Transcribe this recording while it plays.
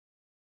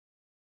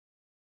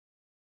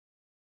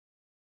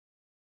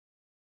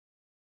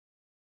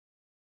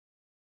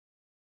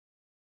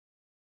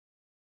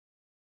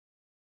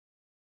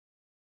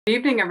Good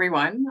evening,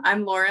 everyone.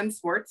 I'm Lauren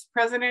Swartz,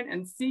 President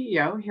and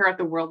CEO here at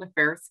the World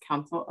Affairs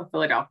Council of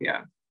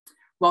Philadelphia.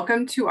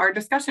 Welcome to our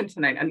discussion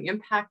tonight on the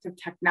impact of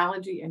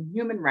technology and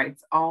human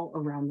rights all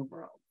around the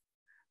world.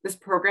 This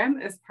program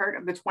is part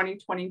of the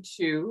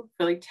 2022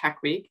 Philly Tech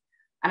Week,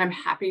 and I'm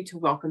happy to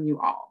welcome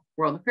you all,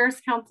 World Affairs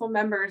Council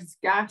members,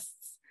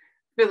 guests,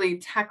 Philly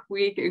Tech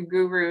Week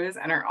gurus,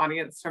 and our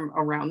audience from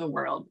around the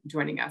world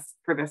joining us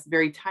for this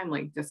very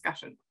timely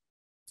discussion.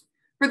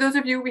 For those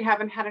of you we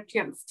haven't had a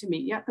chance to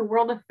meet yet, the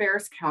World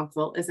Affairs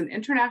Council is an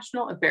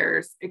international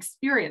affairs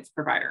experience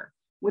provider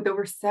with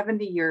over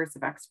 70 years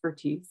of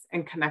expertise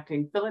in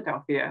connecting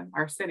Philadelphia,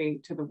 our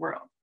city, to the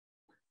world.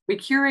 We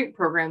curate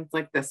programs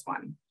like this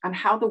one on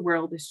how the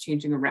world is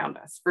changing around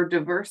us for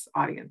diverse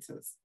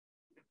audiences.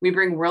 We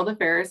bring world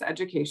affairs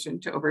education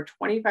to over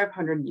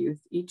 2,500 youth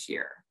each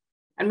year,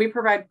 and we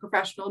provide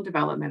professional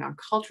development on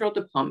cultural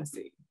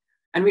diplomacy.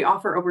 And we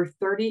offer over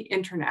 30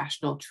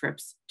 international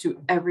trips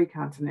to every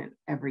continent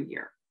every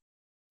year.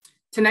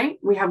 Tonight,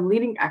 we have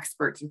leading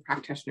experts and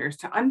practitioners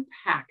to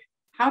unpack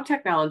how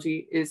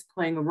technology is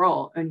playing a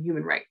role in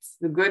human rights,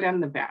 the good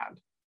and the bad.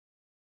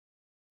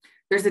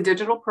 There's a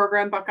digital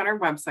program book on our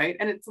website,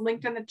 and it's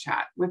linked in the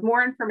chat with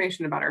more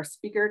information about our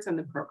speakers and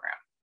the program.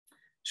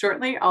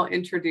 Shortly, I'll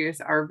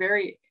introduce our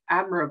very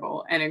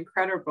admirable and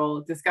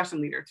incredible discussion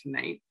leader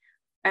tonight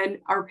and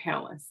our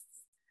panelists.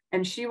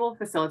 And she will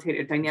facilitate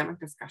a dynamic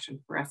discussion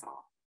for us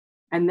all.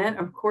 And then,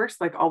 of course,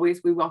 like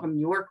always, we welcome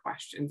your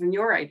questions and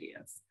your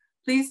ideas.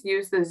 Please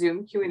use the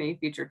Zoom Q&A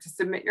feature to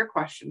submit your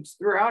questions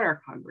throughout our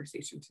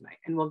conversation tonight,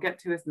 and we'll get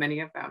to as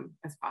many of them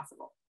as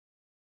possible.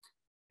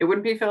 It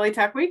wouldn't be Philly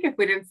Tech Week if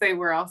we didn't say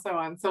we're also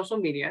on social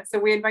media, so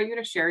we invite you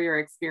to share your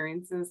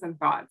experiences and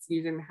thoughts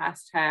using the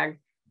hashtag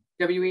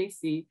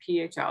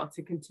WACPHL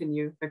to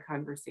continue the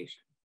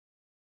conversation.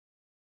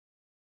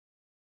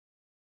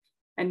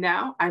 And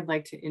now I'd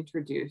like to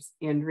introduce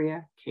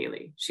Andrea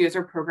Cayley. She is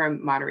our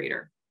program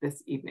moderator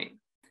this evening.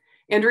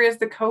 Andrea is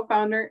the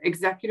co-founder,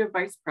 executive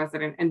vice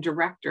president, and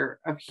director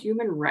of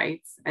human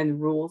rights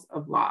and rules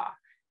of law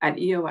at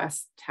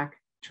EOS Tech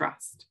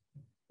Trust.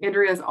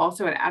 Andrea is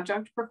also an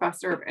adjunct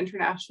professor of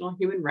international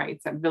human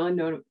rights at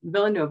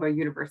Villanova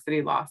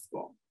University Law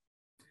School.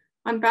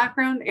 On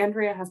background,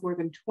 Andrea has more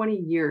than 20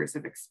 years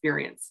of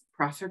experience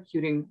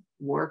prosecuting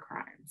war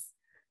crimes,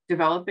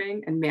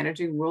 developing and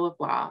managing rule of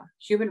law,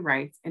 human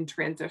rights, and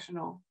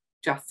transitional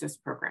justice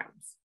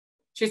programs.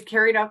 She's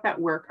carried out that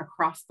work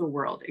across the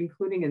world,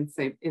 including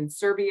in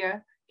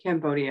Serbia,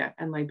 Cambodia,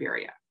 and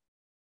Liberia.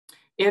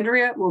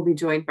 Andrea will be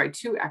joined by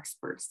two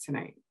experts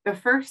tonight. The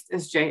first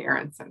is Jay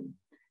Aronson.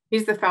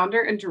 He's the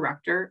founder and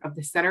director of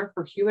the Center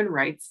for Human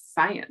Rights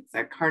Science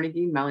at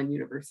Carnegie Mellon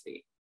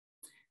University.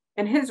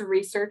 And his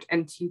research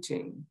and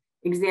teaching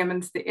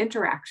examines the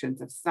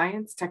interactions of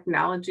science,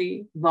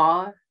 technology,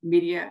 law,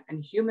 media,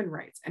 and human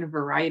rights in a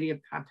variety of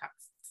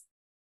contexts.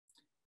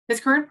 His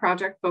current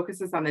project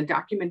focuses on the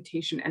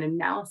documentation and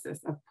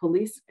analysis of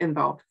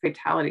police-involved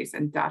fatalities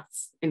and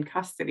deaths in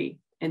custody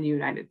in the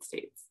United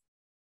States.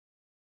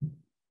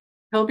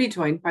 He'll be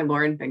joined by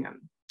Lauren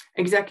Bingham,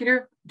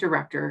 Executive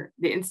Director,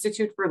 the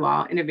Institute for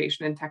Law,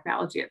 Innovation, and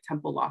Technology at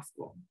Temple Law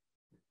School.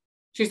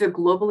 She's a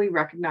globally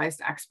recognized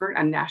expert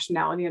on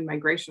nationality and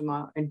migration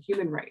law and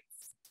human rights.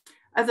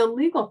 As a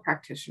legal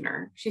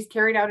practitioner, she's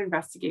carried out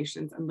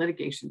investigations and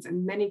litigations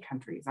in many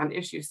countries on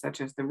issues such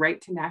as the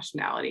right to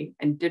nationality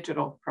and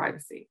digital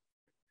privacy.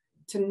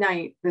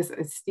 Tonight, this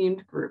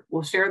esteemed group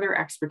will share their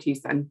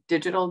expertise on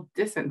digital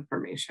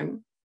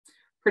disinformation,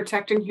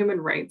 protecting human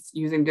rights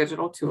using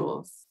digital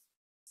tools,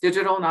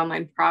 digital and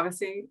online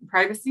privacy,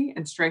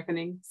 and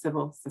strengthening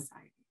civil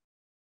society.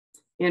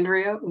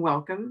 Andrea,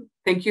 welcome.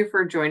 Thank you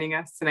for joining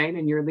us tonight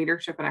and your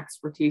leadership and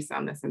expertise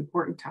on this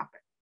important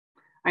topic.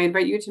 I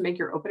invite you to make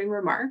your opening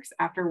remarks,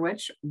 after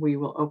which we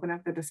will open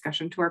up the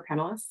discussion to our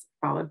panelists,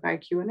 followed by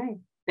Q&A.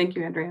 Thank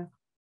you, Andrea.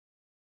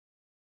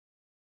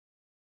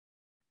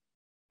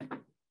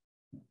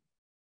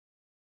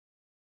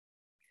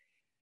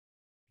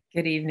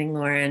 Good evening,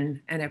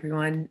 Lauren, and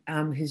everyone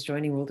who's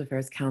joining World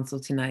Affairs Council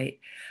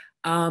tonight.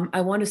 I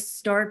want to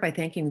start by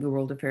thanking the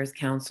World Affairs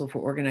Council for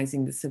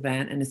organizing this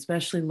event, and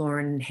especially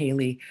Lauren and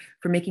Haley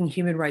for making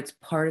human rights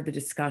part of the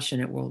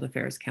discussion at World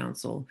Affairs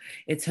Council.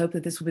 It's hoped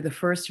that this will be the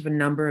first of a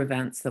number of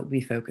events that will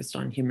be focused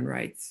on human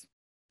rights.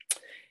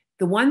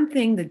 The one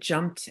thing that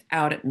jumped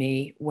out at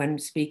me when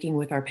speaking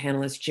with our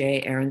panelists,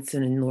 Jay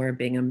Aronson and Laura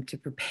Bingham, to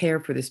prepare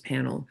for this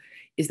panel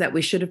is that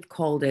we should have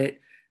called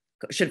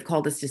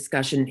this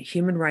discussion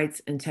Human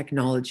Rights and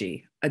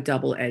Technology, a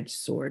Double-Edged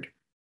Sword.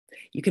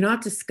 You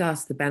cannot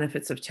discuss the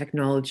benefits of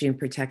technology in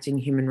protecting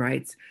human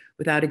rights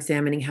without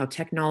examining how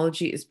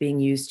technology is being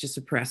used to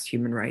suppress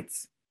human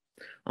rights.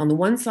 On the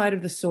one side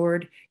of the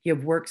sword, you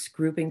have works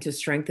grouping to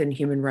strengthen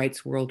human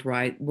rights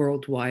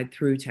worldwide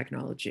through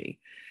technology.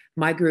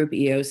 My group,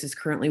 EOS, is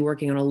currently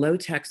working on a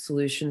low-tech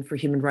solution for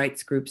human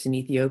rights groups in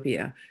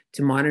Ethiopia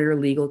to monitor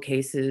legal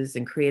cases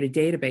and create a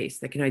database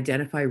that can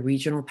identify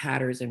regional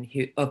patterns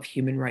of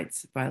human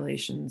rights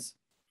violations.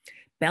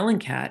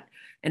 Bellingcat,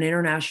 an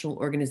international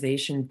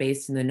organization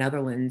based in the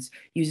Netherlands,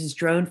 uses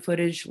drone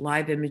footage,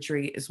 live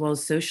imagery, as well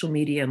as social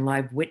media and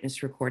live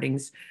witness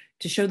recordings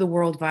to show the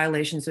world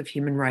violations of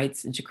human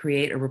rights and to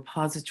create a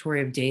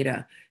repository of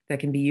data that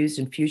can be used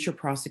in future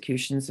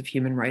prosecutions of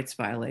human rights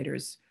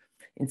violators.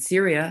 In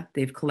Syria,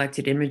 they've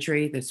collected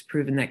imagery that's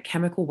proven that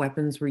chemical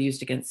weapons were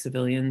used against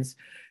civilians,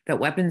 that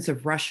weapons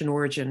of Russian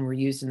origin were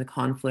used in the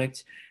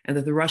conflict, and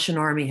that the Russian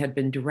army had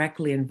been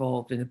directly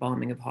involved in the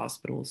bombing of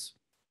hospitals.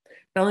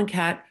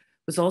 Bellingcat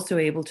was also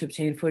able to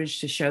obtain footage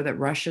to show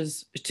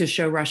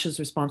Russia's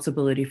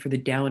responsibility for the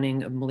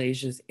downing of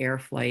Malaysia's Air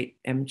Flight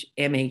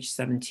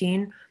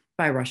MH17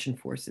 by Russian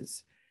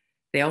forces.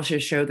 They also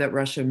showed that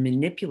Russia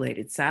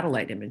manipulated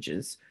satellite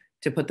images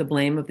to put the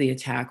blame of the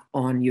attack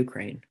on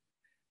Ukraine.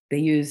 They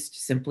used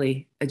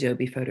simply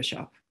Adobe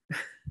Photoshop.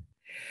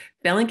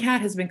 Bellingcat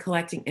has been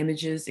collecting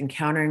images and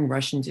countering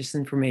Russian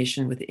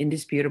disinformation with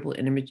indisputable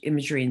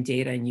imagery and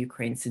data in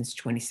Ukraine since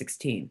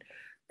 2016.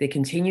 They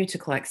continue to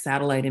collect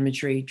satellite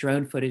imagery,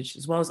 drone footage,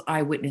 as well as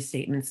eyewitness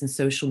statements and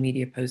social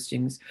media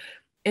postings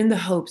in the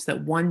hopes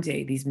that one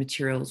day these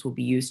materials will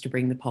be used to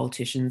bring the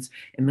politicians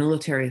and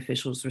military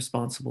officials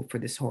responsible for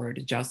this horror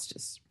to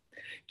justice.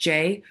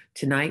 Jay,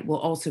 tonight, will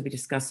also be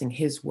discussing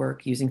his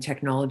work using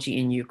technology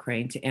in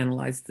Ukraine to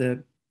analyze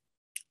the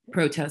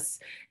protests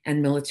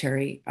and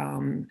military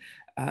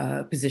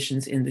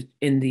positions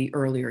in the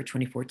earlier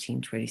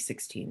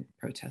 2014-2016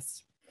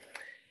 protests.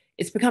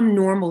 It's become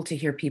normal to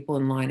hear people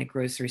in line at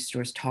grocery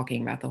stores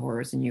talking about the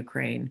horrors in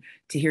Ukraine,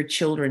 to hear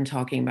children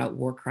talking about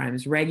war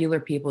crimes, regular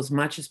people as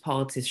much as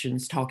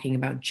politicians talking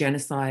about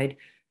genocide,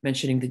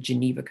 mentioning the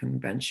Geneva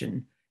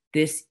Convention.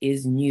 This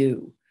is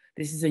new.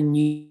 This is a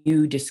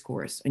new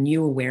discourse, a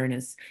new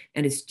awareness,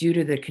 and it's due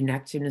to the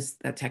connectedness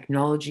that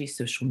technology,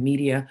 social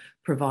media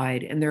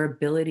provide, and their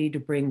ability to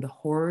bring the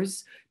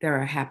horrors that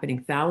are happening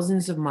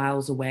thousands of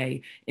miles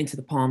away into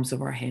the palms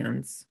of our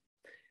hands.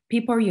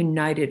 People are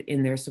united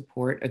in their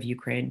support of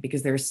Ukraine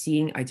because they're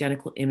seeing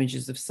identical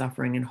images of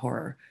suffering and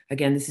horror.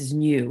 Again, this is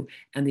new,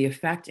 and the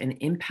effect and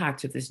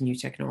impact of this new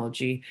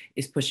technology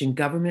is pushing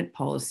government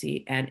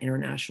policy and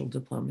international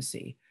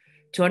diplomacy.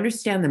 To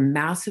understand the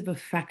massive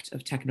effect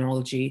of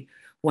technology,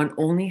 one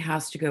only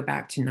has to go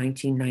back to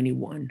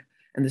 1991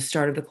 and the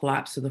start of the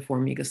collapse of the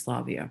former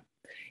Yugoslavia.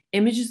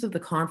 Images of the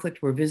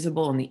conflict were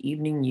visible on the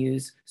evening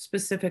news,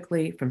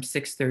 specifically from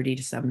 6:30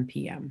 to 7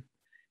 p.m.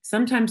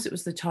 Sometimes it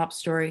was the top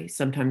story,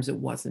 sometimes it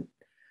wasn't.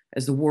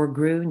 As the war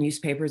grew,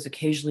 newspapers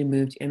occasionally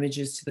moved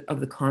images of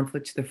the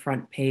conflict to the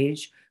front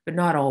page, but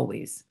not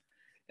always.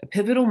 A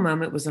pivotal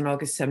moment was on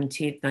August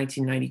 17,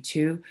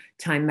 1992.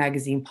 Time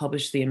magazine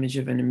published the image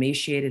of an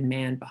emaciated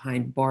man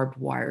behind barbed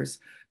wires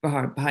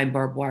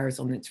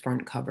on its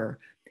front cover.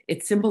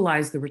 It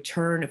symbolized the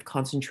return of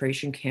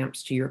concentration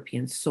camps to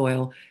European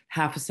soil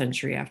half a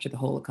century after the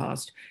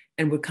Holocaust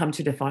and would come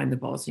to define the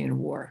Bosnian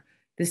War.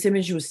 This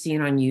image was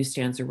seen on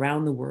newsstands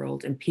around the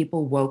world, and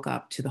people woke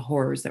up to the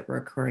horrors that were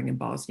occurring in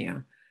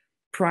Bosnia.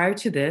 Prior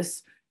to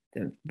this,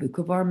 the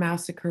Vukovar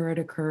massacre had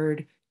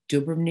occurred,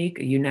 Dubrovnik,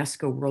 a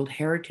UNESCO World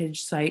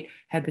Heritage Site,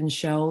 had been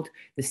shelled,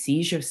 the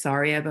siege of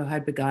Sarajevo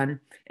had begun,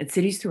 and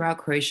cities throughout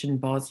Croatia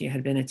and Bosnia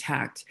had been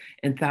attacked,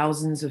 and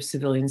thousands of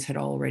civilians had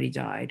already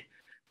died.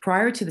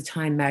 Prior to the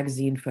Time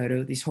magazine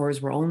photo, these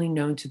horrors were only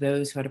known to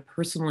those who had a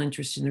personal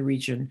interest in the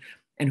region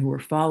and who were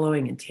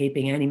following and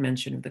taping any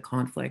mention of the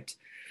conflict,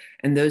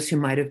 and those who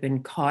might have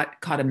been caught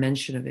a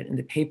mention of it in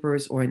the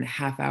papers or in the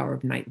half hour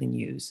of nightly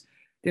news.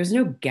 There's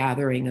no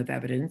gathering of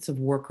evidence of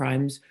war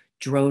crimes,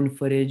 drone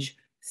footage,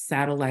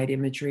 satellite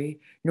imagery,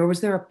 nor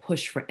was there a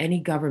push for any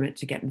government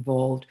to get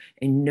involved,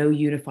 and no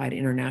unified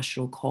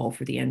international call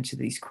for the end to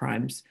these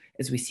crimes,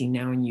 as we see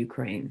now in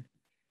Ukraine.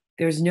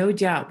 There's no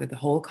doubt that the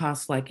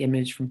Holocaust-like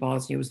image from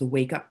Bosnia was the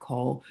wake-up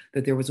call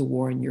that there was a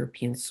war on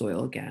European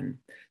soil again.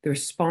 The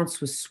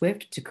response was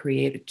swift to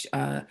create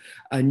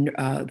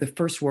the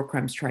first war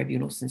crimes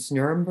tribunal since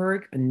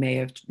Nuremberg in May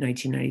of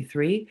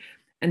 1993,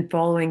 and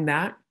following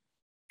that,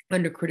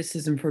 under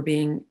criticism for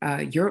being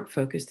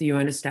Europe-focused, the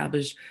UN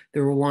established the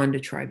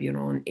Rwanda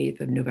Tribunal on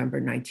 8th of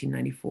November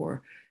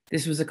 1994.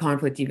 This was a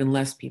conflict even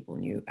less people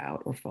knew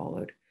about or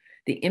followed.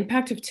 The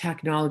impact of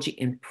technology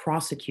in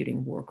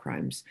prosecuting war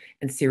crimes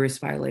and serious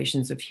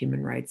violations of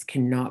human rights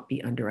cannot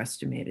be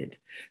underestimated.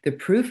 The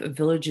proof of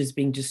villages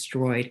being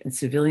destroyed and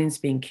civilians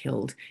being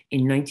killed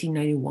in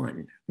 1991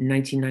 and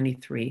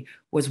 1993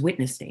 was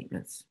witness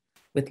statements.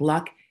 With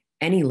luck,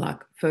 any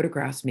luck,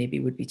 photographs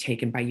maybe would be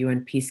taken by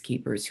UN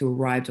peacekeepers who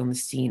arrived on the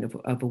scene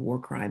of a war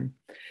crime.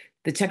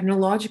 The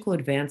technological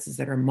advances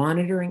that are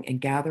monitoring and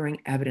gathering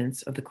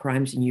evidence of the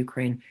crimes in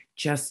Ukraine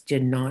just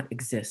did not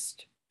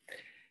exist.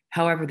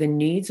 However, the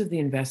needs of the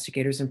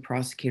investigators and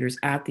prosecutors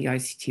at the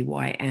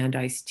ICTY and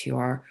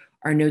ICTR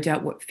are no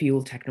doubt what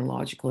fuel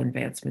technological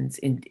advancements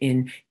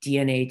in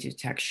DNA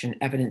detection,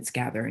 evidence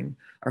gathering.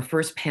 Our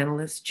first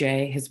panelist,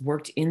 Jay, has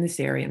worked in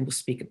this area and will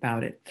speak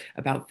about it,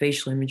 about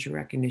facial imagery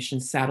recognition,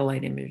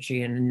 satellite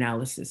imagery, and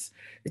analysis,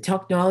 the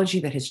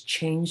technology that has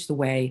changed the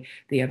way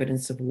the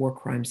evidence of war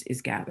crimes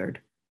is gathered.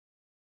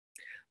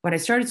 When I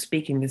started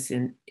speaking this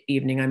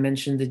evening, I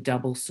mentioned the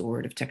double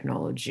sword of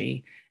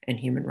technology and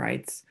human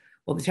rights.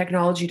 Well, the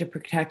technology to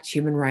protect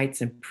human rights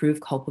and prove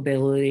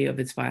culpability of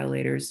its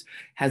violators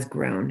has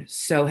grown.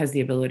 So has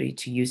the ability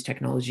to use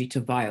technology to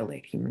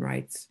violate human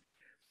rights.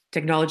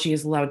 Technology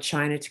has allowed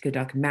China to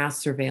conduct mass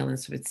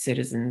surveillance of its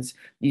citizens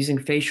using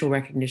facial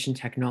recognition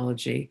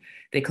technology.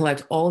 They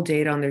collect all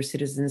data on their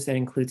citizens that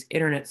includes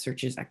internet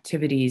searches,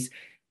 activities,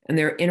 and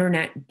their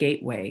internet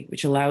gateway,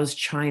 which allows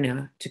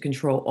China to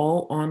control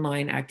all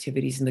online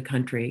activities in the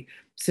country,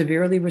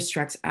 severely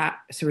restricts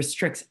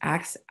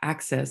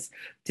access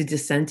to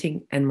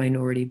dissenting and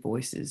minority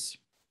voices.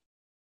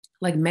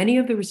 Like many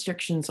of the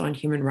restrictions on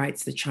human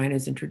rights that China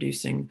is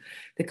introducing,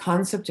 the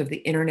concept of the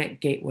internet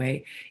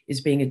gateway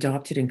is being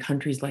adopted in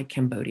countries like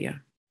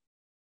Cambodia.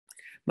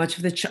 Much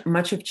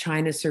of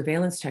China's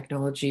surveillance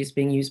technology is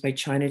being used by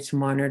China to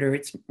monitor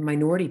its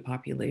minority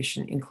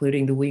population,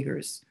 including the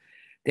Uyghurs.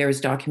 There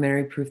is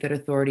documentary proof that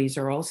authorities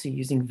are also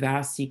using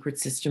vast secret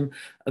system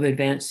of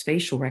advanced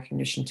facial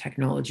recognition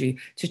technology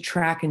to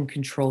track and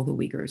control the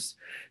Uyghurs.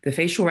 The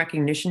facial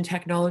recognition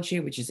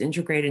technology, which is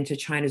integrated into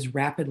China's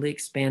rapidly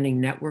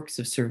expanding networks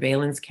of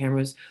surveillance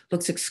cameras,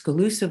 looks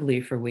exclusively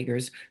for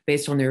Uyghurs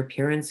based on their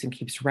appearance and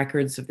keeps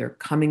records of their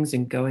comings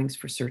and goings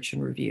for search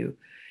and review.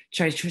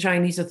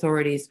 Chinese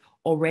authorities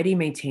already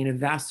maintain a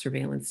vast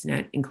surveillance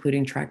net,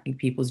 including tracking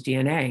people's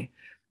DNA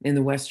in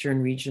the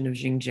western region of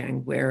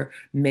Xinjiang,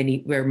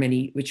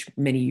 which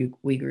many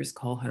Uyghurs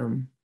call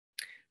home.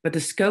 But the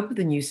scope of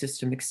the new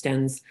system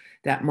extends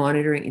that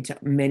monitoring into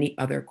many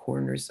other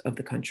corners of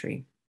the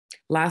country.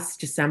 Last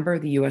December,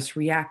 the US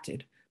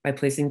reacted by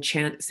placing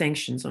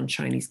sanctions on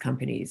Chinese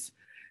companies.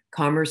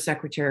 Commerce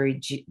Secretary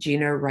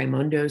Gina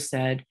Raimondo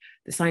said,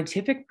 "The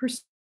scientific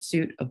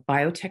pursuit of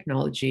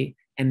biotechnology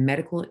and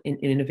medical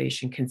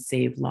innovation can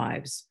save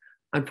lives.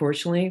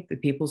 Unfortunately, the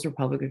People's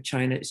Republic of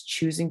China is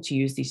choosing to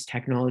use these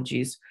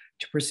technologies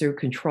to pursue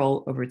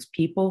control over its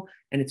people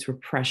and its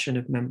repression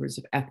of members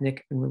of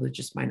ethnic and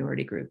religious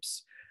minority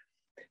groups."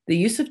 The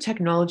use of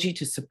technology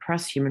to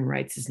suppress human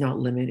rights is not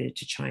limited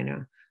to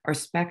China. Our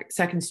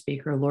second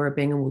speaker, Laura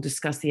Bingham, will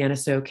discuss the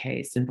NSO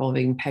case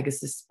involving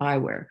Pegasus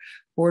spyware,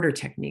 border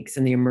techniques,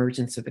 and the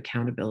emergence of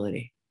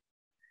accountability.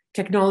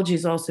 Technology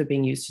is also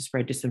being used to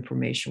spread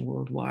disinformation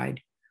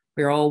worldwide.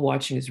 We're all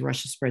watching as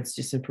Russia spreads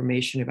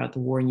disinformation about the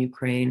war in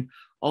Ukraine,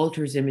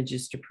 alters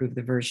images to prove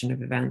the version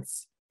of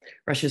events.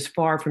 Russia is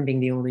far from being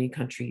the only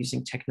country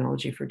using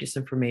technology for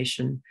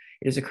disinformation.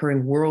 It is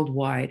occurring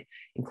worldwide,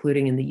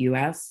 including in the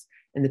US,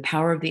 and the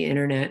power of the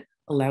internet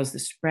allows the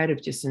spread of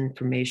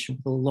disinformation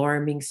with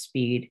alarming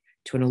speed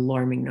to an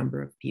alarming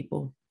number of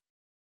people.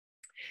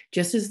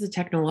 Just as the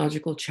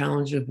technological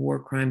challenge of war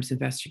crimes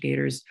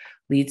investigators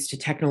leads to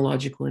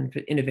technological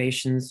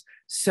innovations,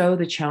 so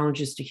the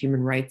challenges to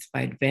human rights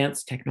by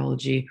advanced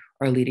technology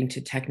are leading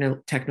to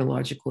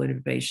technological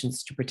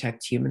innovations to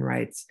protect human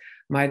rights.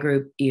 My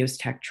group, EOS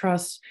Tech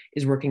Trust,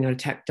 is working on a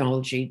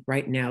technology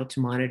right now to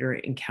monitor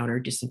and counter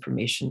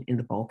disinformation in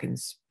the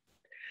Balkans.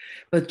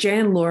 Both Jay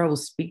and Laura will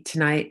speak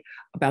tonight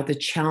about the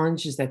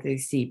challenges that they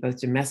see both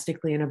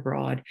domestically and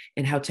abroad,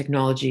 and how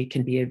technology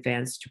can be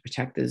advanced to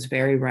protect those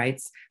very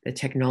rights that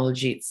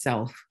technology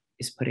itself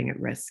is putting at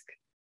risk.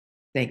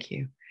 Thank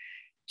you.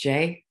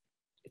 Jay,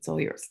 it's all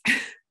yours.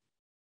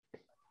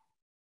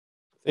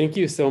 Thank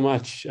you so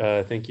much.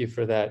 Thank you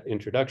for that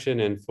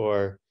introduction and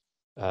for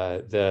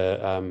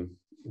the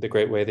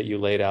great way that you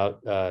laid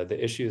out the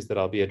issues that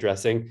I'll be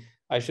addressing.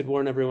 I should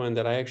warn everyone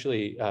that I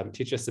actually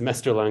teach a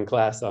semester-long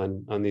class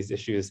on these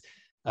issues,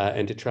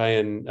 and to try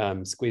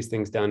and squeeze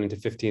things down into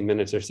 15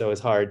 minutes or so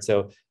is hard.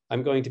 So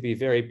I'm going to be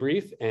very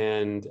brief,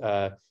 and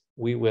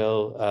we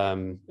will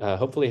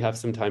hopefully have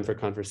some time for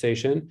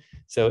conversation.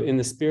 So in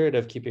the spirit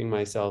of keeping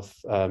myself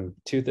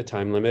to the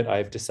time limit,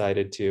 I've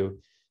decided to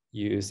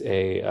use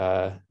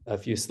a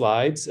few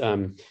slides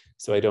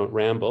so I don't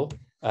ramble.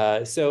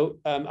 I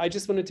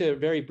just wanted to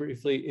very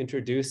briefly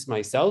introduce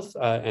myself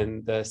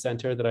and the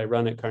center that I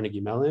run at Carnegie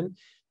Mellon.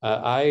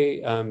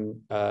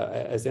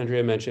 As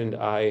Andrea mentioned,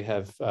 I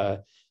have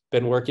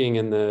been working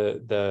in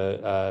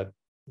the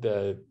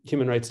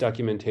human rights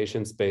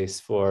documentation space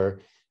for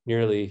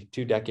nearly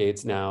 2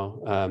 decades now.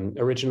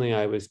 Originally,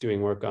 I was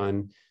doing work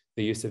on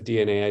the use of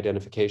DNA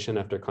identification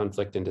after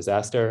conflict and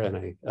disaster,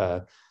 and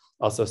I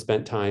also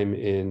spent time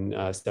in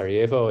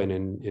Sarajevo and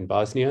in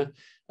Bosnia.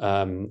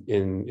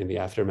 In the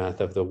aftermath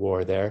of the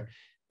war there.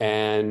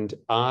 And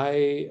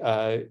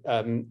I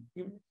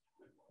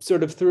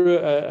sort of through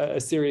a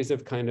series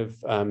of kind of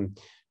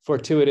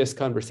fortuitous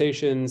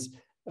conversations,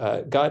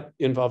 got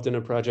involved in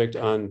a project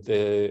on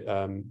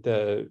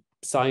the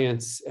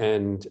science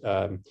and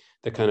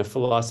the kind of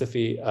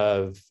philosophy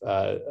of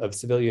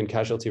civilian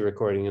casualty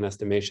recording and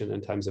estimation in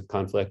times of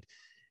conflict.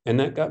 And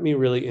that got me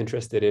really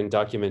interested in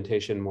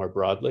documentation more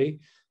broadly.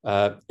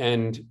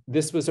 And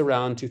this was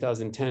around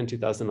 2010,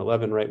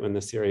 2011, right when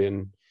the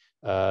Syrian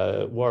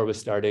war was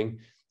starting.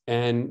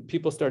 And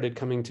people started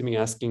coming to me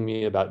asking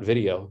me about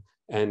video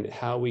and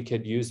how we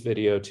could use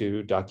video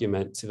to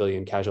document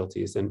civilian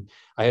casualties. And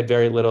I had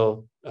very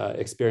little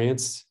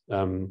experience,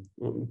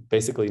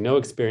 basically no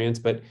experience,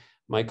 but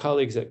my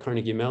colleagues at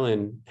Carnegie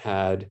Mellon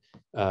had,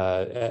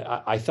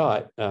 I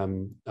thought,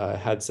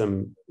 had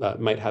some,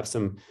 might have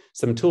some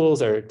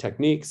tools or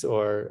techniques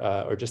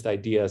or just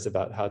ideas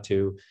about how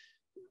to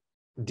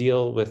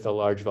deal with the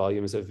large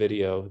volumes of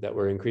video that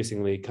were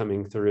increasingly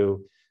coming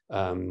through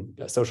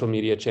social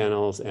media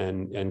channels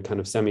and kind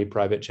of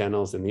semi-private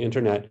channels in the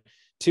internet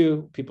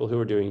to people who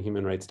were doing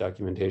human rights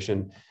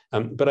documentation.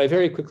 But I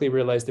very quickly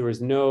realized there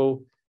was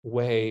no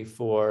way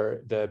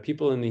for the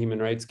people in the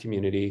human rights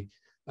community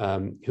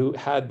who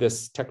had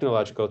this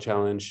technological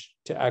challenge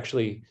to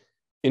actually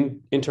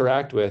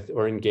interact with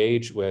or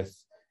engage with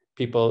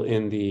people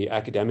in the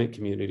academic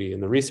community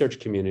and the research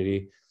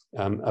community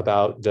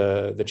about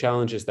the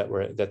challenges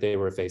that they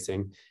were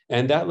facing.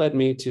 And that led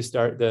me to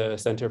start the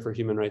Center for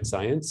Human Rights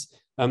Science,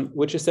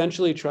 which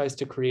essentially tries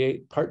to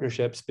create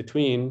partnerships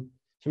between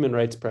human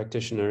rights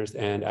practitioners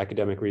and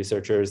academic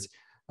researchers,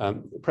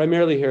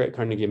 primarily here at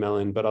Carnegie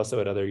Mellon, but also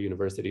at other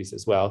universities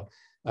as well.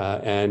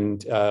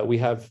 And we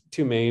have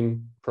two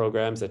main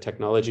programs, a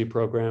technology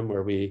program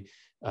where we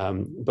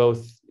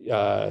both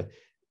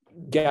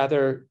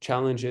gather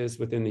challenges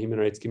within the human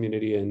rights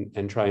community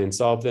and try and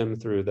solve them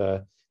through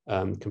the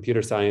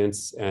computer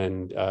science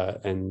and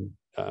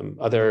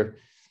other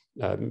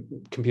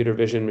computer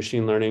vision,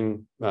 machine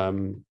learning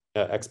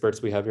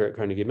experts we have here at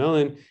Carnegie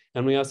Mellon.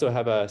 And we also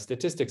have a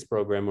statistics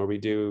program where we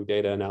do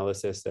data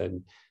analysis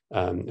and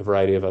a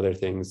variety of other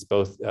things,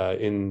 both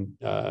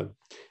throughout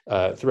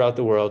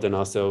the world and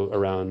also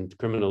around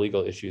criminal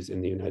legal issues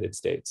in the United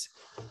States.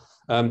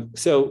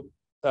 So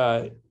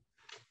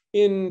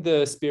in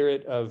the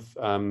spirit of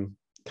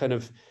kind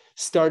of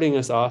starting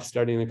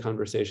the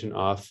conversation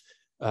off,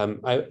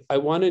 I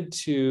wanted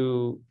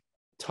to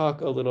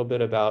talk a little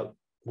bit about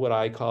what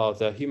I call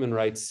the human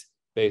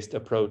rights-based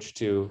approach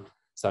to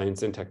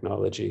science and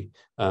technology.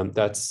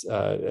 That's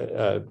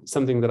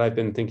something that I've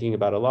been thinking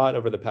about a lot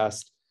over the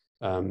past,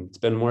 it's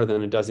been more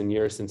than a dozen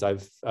years since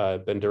I've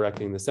been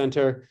directing the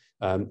center.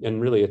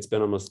 And really, it's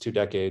been almost 2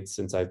 decades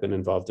since I've been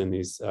involved in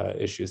these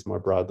issues more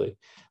broadly.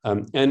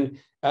 And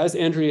as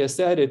Andrea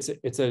said,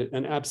 it's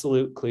an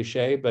absolute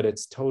cliche, but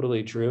it's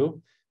totally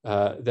true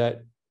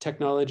that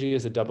technology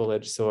is a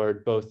double-edged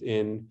sword, both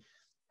in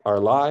our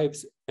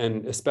lives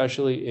and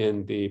especially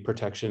in the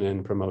protection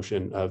and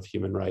promotion of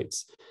human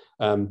rights.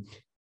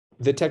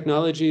 The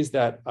technologies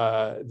that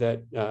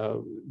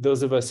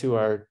those of us who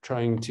are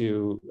trying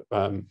to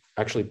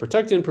actually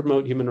protect and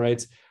promote human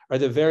rights are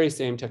the very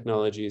same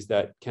technologies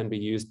that can be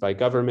used by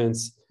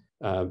governments,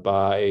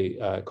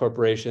 by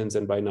corporations,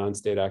 and by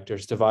non-state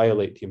actors to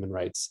violate human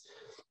rights.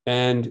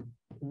 And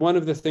one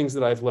of the things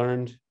that I've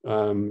learned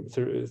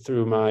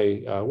through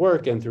my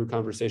work and through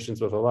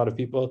conversations with a lot of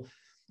people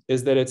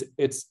is that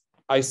it's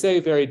I say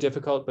very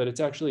difficult, but it's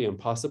actually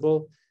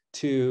impossible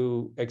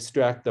to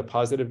extract the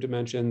positive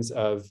dimensions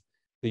of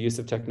the use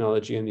of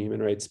technology in the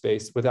human rights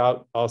space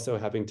without also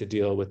having to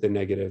deal with the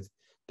negative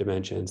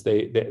dimensions.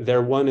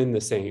 They're one and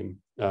the same.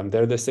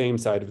 They're the same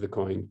side of the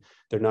coin.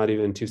 They're not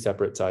even two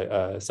separate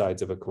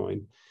sides of a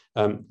coin.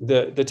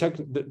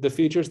 The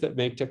features that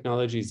make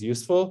technologies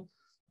useful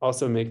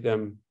also make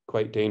them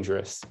quite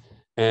dangerous.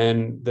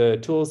 And the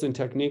tools and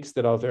techniques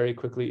that I'll very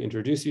quickly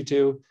introduce you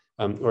to,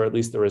 or at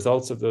least the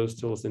results of those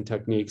tools and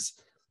techniques,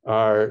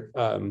 are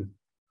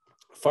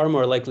far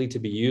more likely to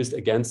be used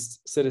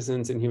against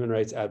citizens and human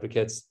rights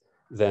advocates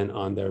than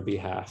on their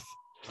behalf.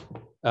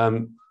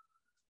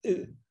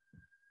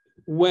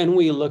 When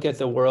we look at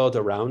the world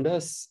around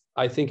us,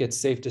 I think it's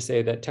safe to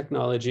say that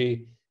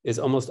technology is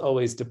almost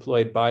always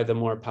deployed by the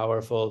more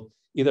powerful,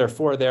 either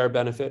for their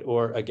benefit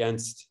or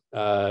against,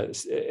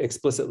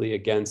 explicitly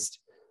against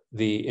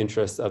the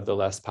interests of the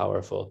less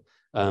powerful.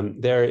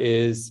 There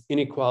is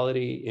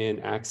inequality in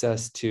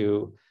access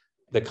to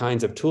the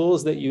kinds of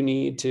tools that you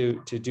need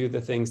to do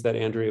the things that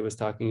Andrea was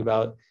talking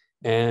about.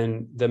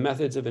 And the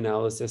methods of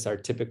analysis are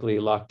typically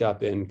locked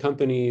up in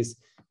companies,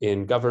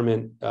 in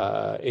government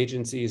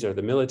agencies or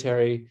the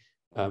military,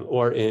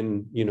 or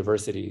in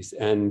universities.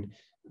 And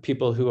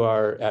people who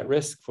are at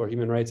risk for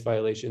human rights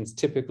violations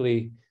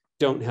typically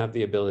don't have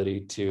the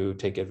ability to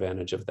take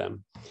advantage of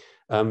them.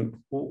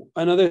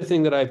 Another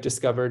thing that I've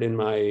discovered in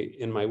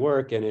my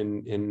work and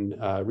in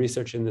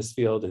research in this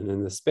field and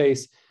in this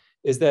space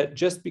is that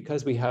just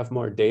because we have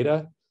more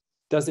data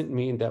doesn't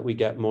mean that we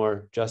get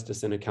more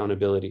justice and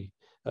accountability.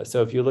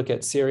 So if you look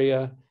at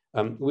Syria,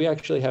 we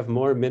actually have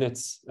more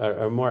minutes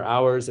or more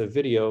hours of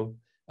video,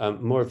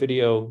 more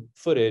video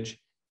footage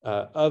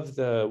of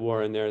the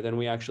war in there than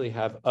we actually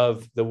have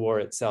of the war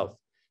itself.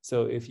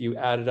 So if you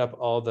added up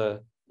all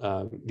the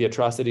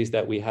atrocities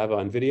that we have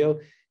on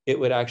video, it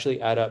would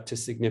actually add up to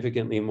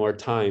significantly more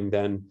time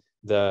than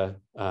the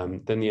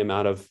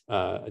amount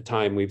of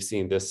time we've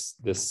seen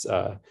this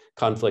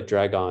conflict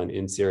drag on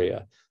in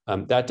Syria.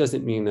 That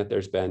doesn't mean that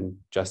there's been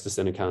justice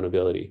and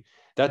accountability.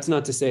 That's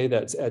not to say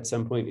that at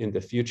some point in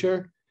the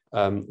future,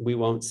 we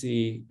won't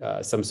see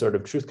some sort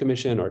of truth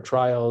commission or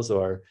trials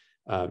or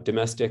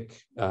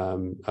domestic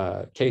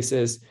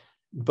cases.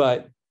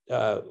 But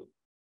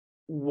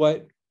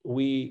what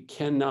we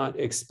cannot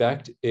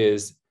expect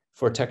is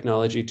for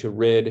technology to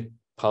rid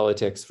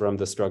politics from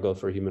the struggle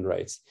for human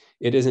rights.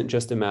 It isn't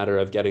just a matter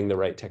of getting the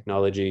right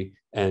technology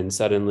and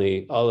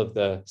suddenly all of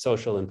the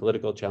social and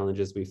political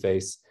challenges we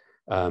face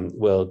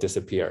will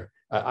disappear.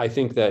 I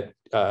think that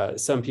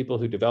some people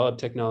who develop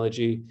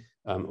technology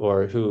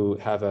or who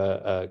have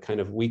a kind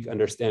of weak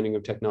understanding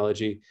of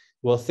technology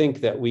will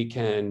think that we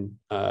can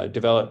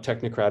develop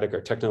technocratic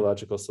or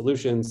technological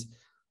solutions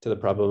to the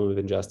problem of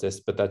injustice,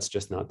 but that's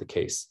just not the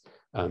case.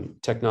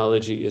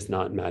 Technology is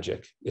not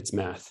magic, it's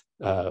math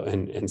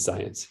and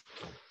science.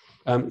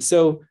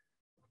 So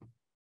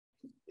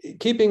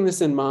keeping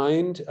this in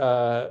mind,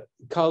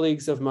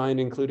 colleagues of mine,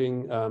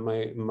 including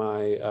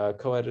my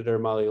co-editor,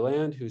 Molly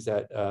Land, who's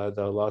at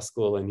the Law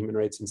School and Human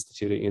Rights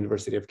Institute at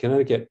University of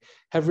Connecticut,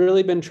 have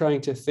really been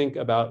trying to think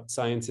about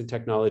science and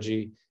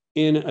technology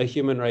in a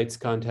human rights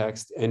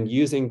context and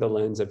using the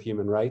lens of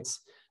human rights.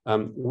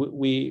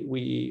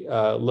 We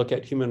look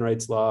at human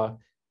rights law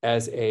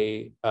as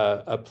a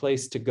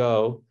place to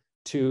go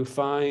to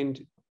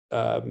find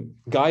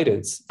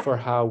guidance for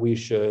how we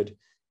should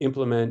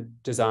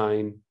implement,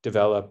 design,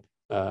 develop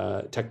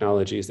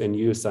technologies and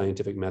use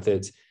scientific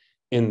methods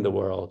in the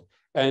world.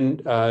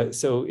 And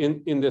so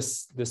in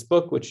this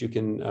book, which you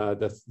can,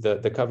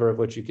 the cover of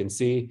which you can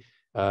see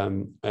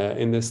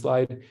in this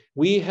slide,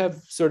 we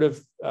have sort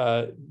of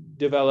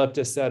developed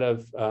a set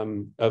of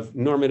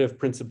normative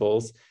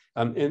principles.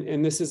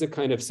 And this is a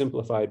kind of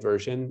simplified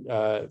version.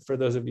 For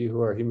those of you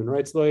who are human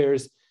rights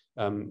lawyers,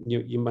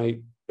 you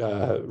might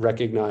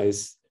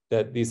recognize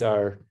that these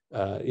are,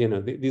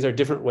 these are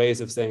different ways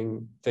of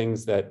saying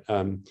things that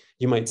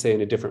you might say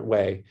in a different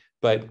way.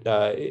 But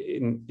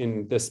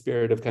in the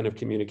spirit of kind of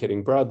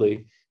communicating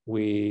broadly,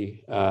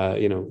 we,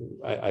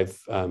 I've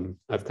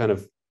kind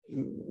of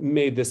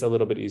made this a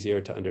little bit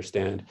easier to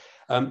understand.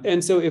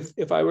 And so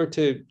if I were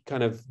to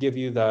kind of give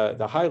you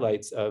the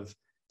highlights of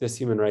this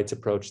human rights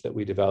approach that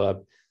we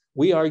develop,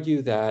 we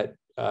argue that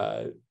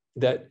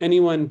that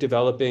anyone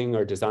developing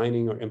or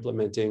designing or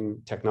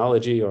implementing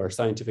technology or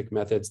scientific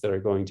methods that are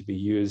going to be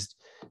used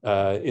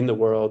in the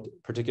world,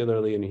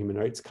 particularly in a human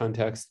rights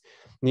context,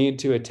 need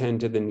to attend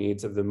to the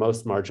needs of the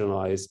most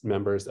marginalized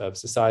members of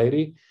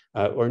society,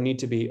 or need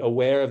to be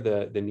aware of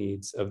the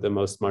needs of the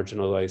most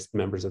marginalized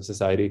members of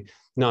society,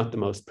 not the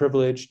most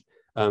privileged.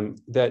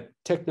 That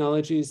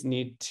technologies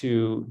need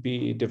to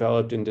be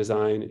developed and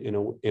designed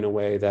in a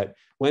way that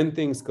when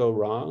things go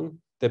wrong,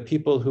 the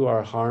people who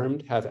are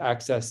harmed have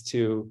access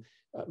to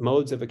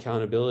modes of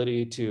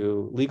accountability,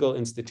 to legal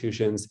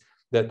institutions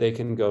that they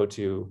can go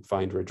to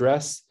find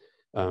redress.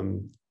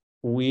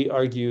 We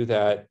argue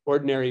that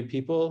ordinary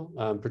people,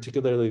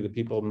 particularly the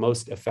people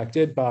most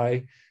affected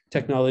by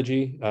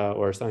technology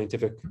or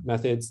scientific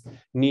methods,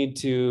 need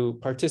to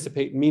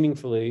participate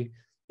meaningfully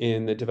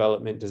in the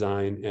development,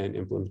 design, and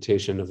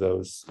implementation of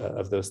those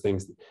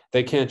things.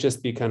 They can't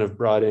just be kind of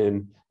brought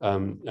in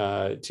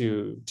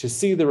to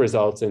see the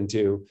results and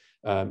to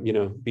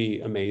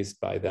be amazed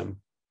by them.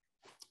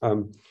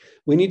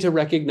 We need to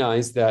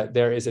recognize that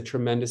there is a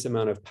tremendous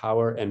amount of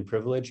power and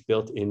privilege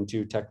built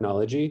into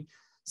technology.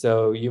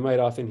 So you might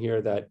often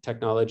hear that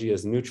technology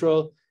is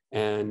neutral,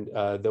 and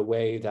the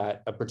way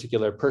that a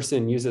particular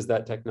person uses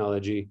that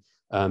technology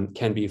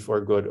can be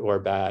for good or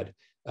bad.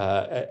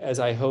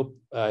 As I hope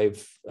that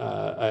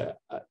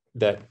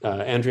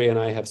Andrea and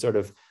I have sort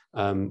of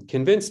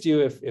convinced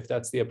you, if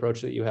that's the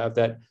approach that you have,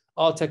 that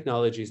all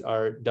technologies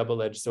are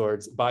double-edged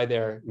swords by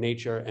their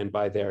nature and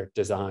by their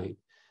design.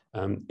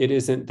 It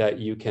isn't that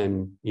you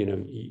can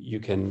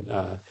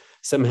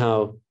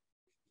somehow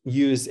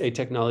use a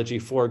technology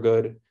for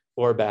good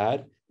or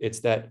bad.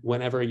 It's that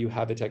whenever you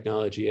have a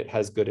technology, it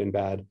has good and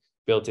bad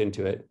built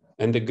into it.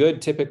 And the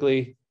good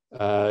typically,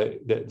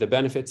 the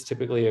benefits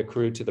typically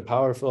accrue to the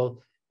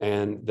powerful,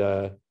 and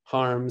the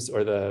harms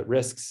or the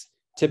risks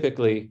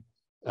typically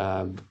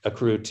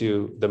accrue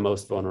to the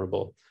most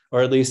vulnerable,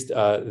 or at least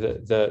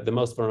the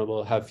most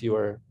vulnerable have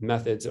fewer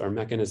methods or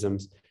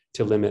mechanisms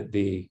to limit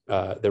the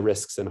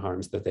risks and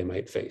harms that they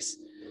might face.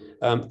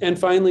 And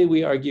finally,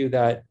 we argue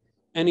that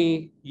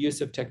any use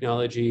of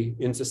technology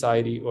in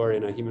society or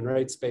in a human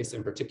rights space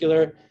in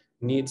particular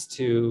needs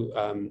to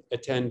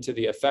attend to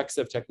the effects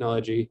of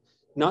technology,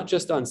 not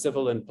just on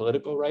civil and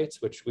political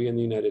rights, which we in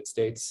the United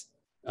States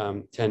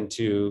tend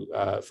to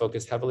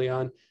focus heavily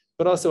on,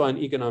 but also on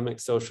economic,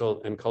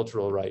 social, and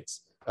cultural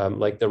rights,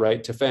 like the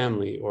right to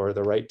family, or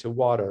the right to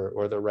water,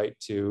 or the right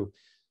to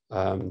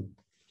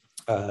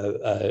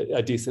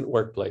a decent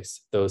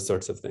workplace, those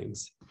sorts of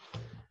things.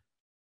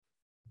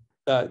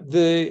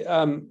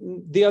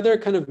 The other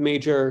kind of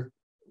major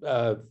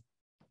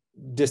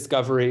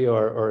discovery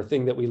or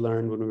thing that we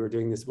learned when we were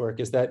doing this work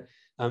is that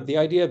the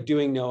idea of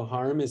doing no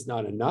harm is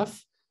not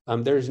enough.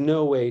 There's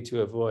no way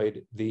to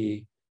avoid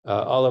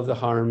all of the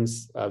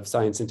harms of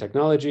science and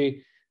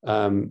technology,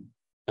 but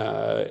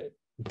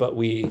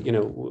we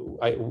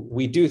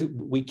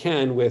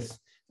can with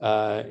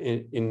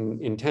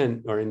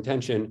intent or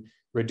intention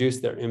reduce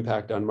their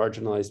impact on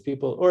marginalized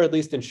people, or at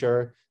least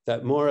ensure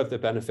that more of the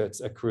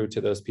benefits accrue to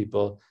those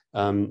people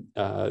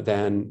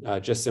than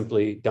just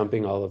simply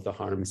dumping all of the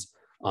harms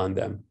on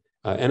them.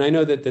 And I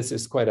know that this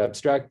is quite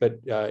abstract, but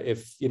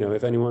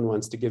if anyone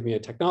wants to give me a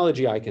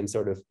technology, I can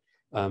sort of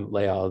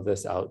lay all of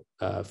this out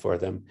for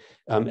them.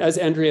 As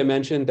Andrea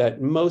mentioned,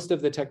 that most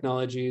of the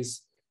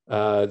technologies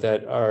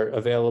that are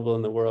available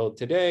in the world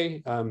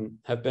today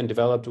have been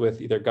developed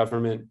with either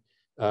government,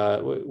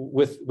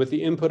 with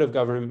the input of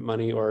government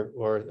money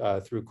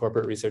or through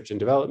corporate research and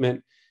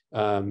development.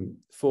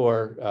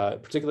 For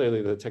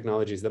particularly the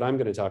technologies that I'm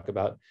going to talk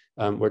about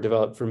were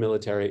developed for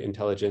military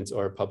intelligence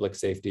or public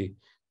safety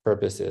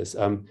purposes.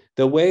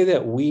 The way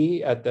that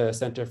we at the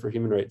Center for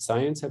Human Rights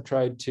Science have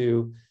tried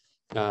to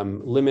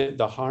limit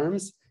the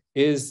harms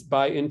is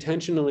by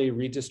intentionally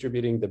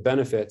redistributing the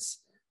benefits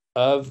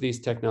of these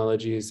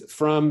technologies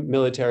from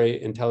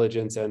military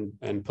intelligence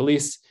and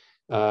police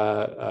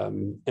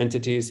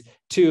entities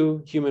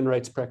to human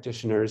rights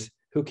practitioners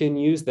who can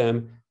use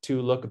them to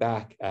look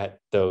back at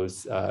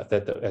those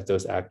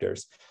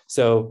actors.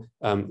 So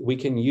we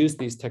can use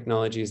these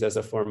technologies as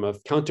a form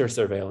of counter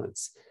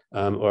surveillance,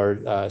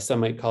 or some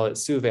might call it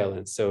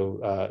surveillance.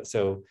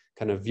 So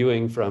kind of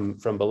viewing from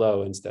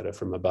below instead of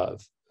from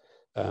above.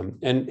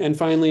 And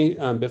finally,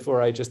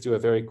 before I just do a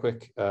very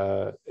quick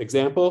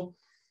example,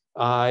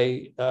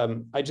 I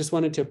just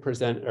wanted to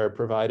present or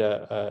provide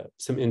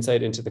some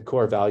insight into the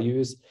core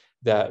values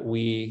that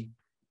we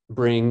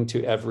bring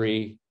to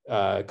every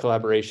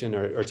collaboration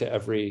or to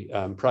every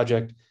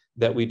project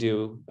that we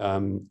do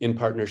in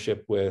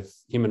partnership with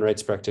human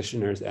rights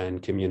practitioners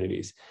and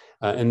communities.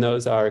 And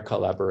those are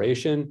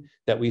collaboration,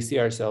 that we see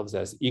ourselves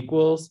as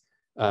equals.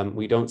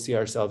 We don't see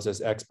ourselves as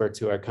experts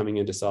who are coming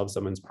in to solve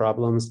someone's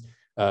problems.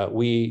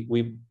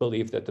 We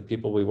believe that the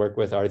people we work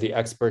with are the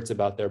experts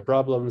about their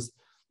problems,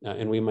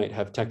 and we might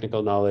have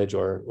technical knowledge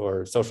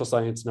or social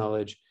science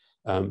knowledge,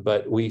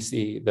 but we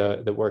see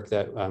the work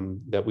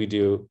that we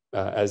do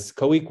as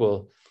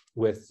co-equal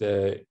with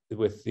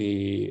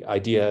the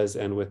ideas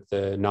and with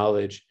the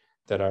knowledge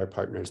that our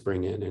partners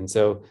bring in. And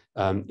so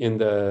in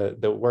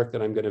the work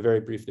that I'm going to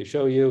very briefly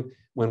show you,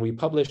 when we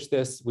published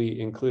this, we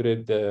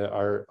included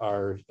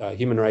our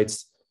human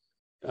rights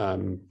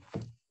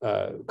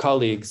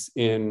colleagues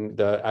in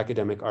the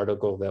academic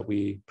article that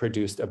we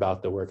produced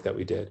about the work that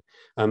we did.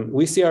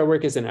 We see our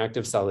work as an act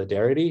of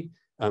solidarity.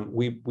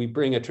 We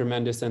bring a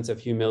tremendous sense of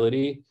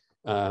humility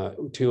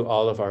to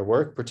all of our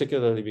work,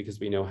 particularly because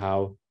we know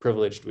how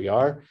privileged we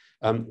are.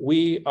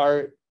 We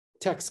are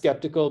tech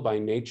skeptical by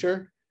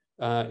nature,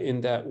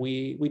 in that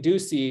we do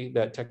see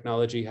that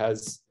technology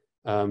has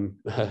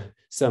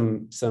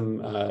some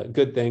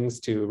good things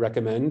to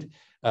recommend,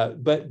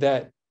 but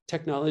that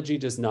technology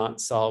does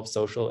not solve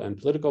social and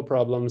political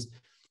problems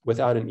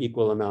without an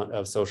equal amount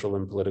of social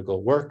and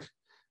political work.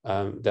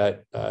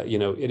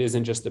 It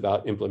isn't just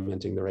about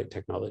implementing the right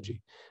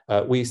technology.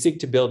 We seek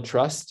to build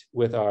trust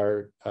with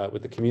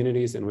the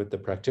communities and with the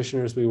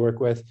practitioners we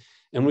work with,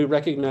 and we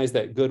recognize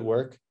that good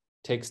work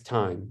takes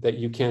time. That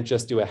you can't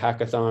just do a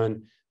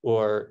hackathon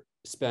or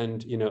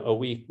spend a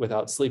week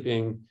without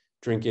sleeping,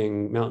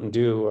 drinking Mountain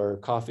Dew or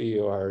coffee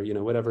or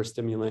whatever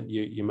stimulant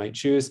you might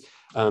choose,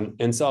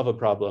 and solve a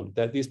problem.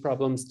 That these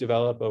problems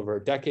develop over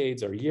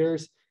decades or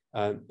years,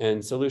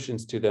 and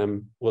solutions to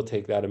them will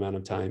take that amount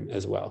of time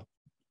as well.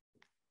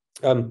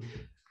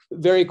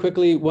 Very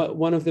quickly,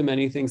 one of the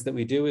many things that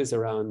we do is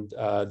around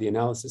the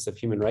analysis of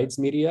human rights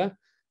media.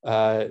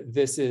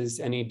 This is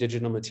any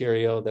digital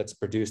material that's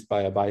produced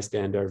by a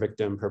bystander,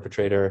 victim,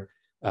 perpetrator,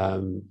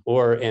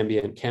 or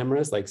ambient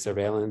cameras like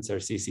surveillance or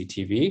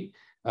CCTV.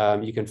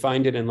 You can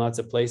find it in lots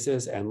of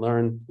places and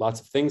learn lots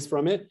of things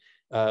from it.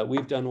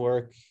 We've done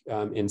work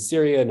in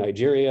Syria,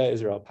 Nigeria,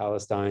 Israel,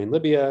 Palestine,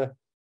 Libya,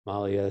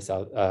 Mali,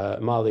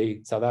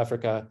 South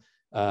Africa.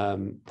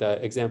 The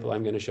example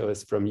I'm going to show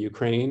is from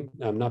Ukraine,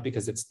 not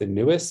because it's the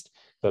newest,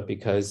 but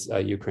because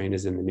Ukraine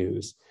is in the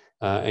news.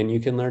 And you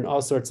can learn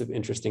all sorts of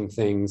interesting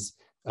things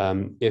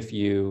if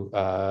you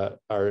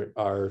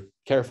are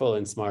careful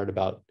and smart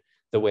about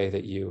the way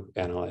that you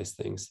analyze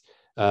things.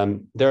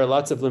 There are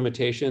lots of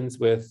limitations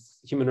with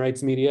human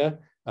rights media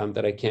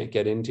that I can't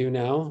get into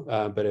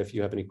now, but if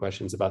you have any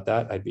questions about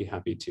that, I'd be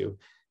happy to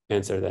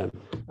answer them.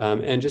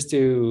 And just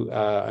to,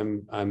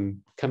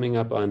 I'm coming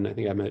up on, I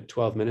think I'm at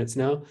 12 minutes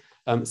now.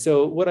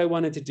 So what I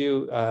wanted to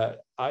do,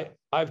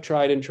 I've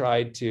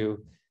tried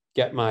to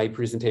get my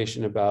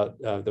presentation about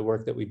the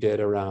work that we did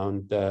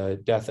around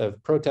the death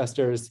of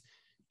protesters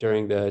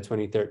during the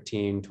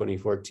 2013-2014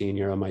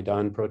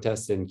 Euromaidan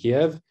protests in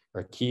Kiev,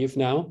 or Kyiv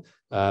now.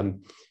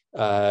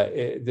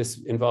 This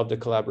involved a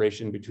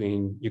collaboration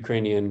between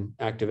Ukrainian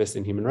activists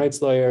and human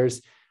rights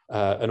lawyers,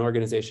 an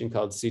organization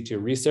called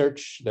C2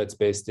 Research that's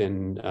based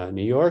in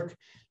New York,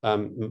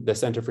 the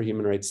Center for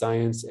Human Rights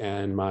Science,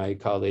 and my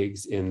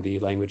colleagues in the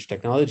Language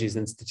Technologies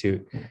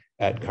Institute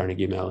at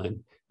Carnegie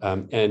Mellon.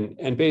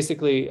 And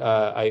basically,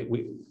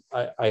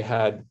 I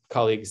had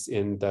colleagues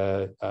in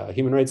the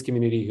human rights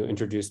community who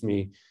introduced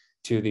me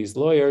to these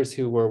lawyers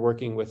who were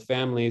working with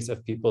families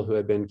of people who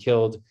had been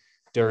killed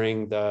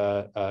during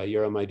the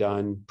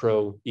Euromaidan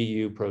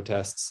pro-EU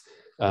protests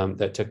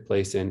that took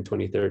place in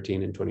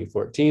 2013 and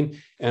 2014.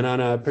 And on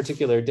a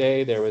particular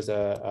day, there was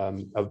a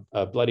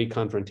bloody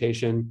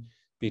confrontation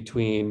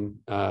between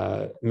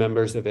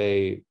members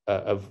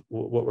of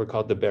what were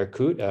called the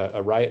Berkut,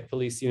 a riot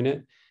police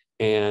unit,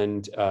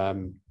 and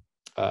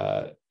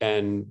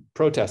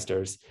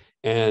protesters.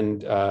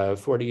 And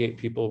 48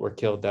 people were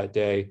killed that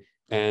day.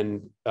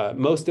 And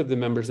most of the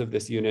members of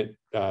this unit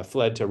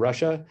fled to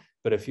Russia,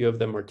 but a few of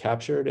them were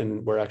captured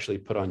and were actually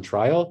put on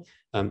trial.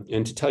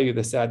 And to tell you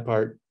the sad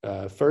part,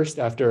 first,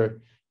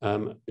 after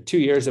 2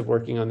 years of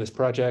working on this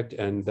project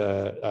and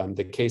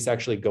the case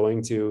actually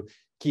going to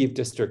Kyiv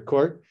District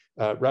Court,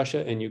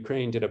 Russia and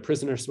Ukraine did a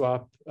prisoner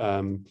swap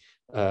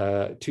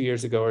 2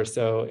 years ago or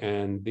so,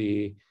 and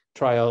the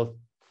trial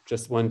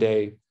just one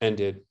day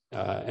ended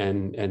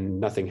and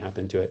nothing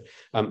happened to it.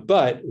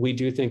 But we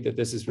do think that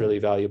this is really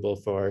valuable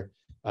for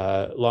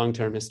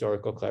long-term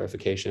historical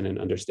clarification and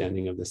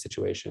understanding of the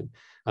situation.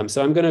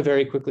 So I'm going to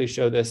very quickly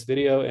show this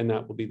video, and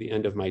that will be the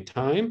end of my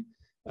time.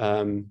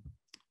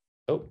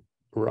 Oh,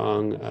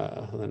 wrong.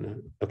 Hold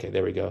on. Okay,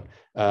 there we go.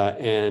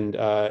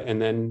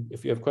 And then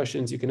if you have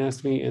questions, you can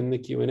ask me in the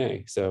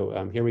Q&A.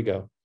 So here we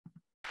go.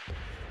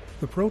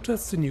 The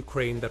protests in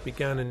Ukraine that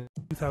began in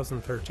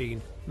 2013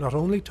 not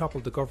only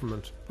toppled the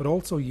government, but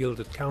also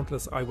yielded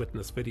countless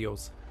eyewitness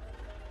videos.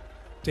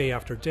 Day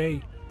after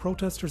day,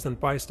 protesters and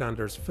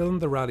bystanders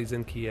filmed the rallies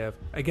in Kiev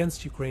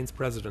against Ukraine's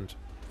president,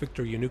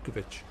 Viktor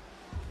Yanukovych.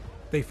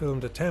 They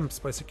filmed attempts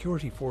by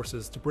security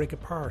forces to break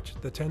apart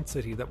the tent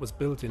city that was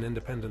built in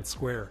Independence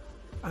Square,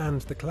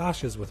 and the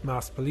clashes with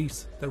masked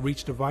police that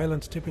reached a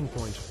violent tipping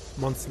point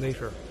months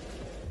later.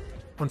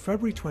 On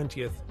February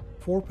 20th,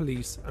 4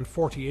 police and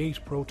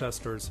 48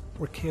 protesters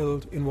were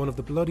killed in one of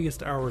the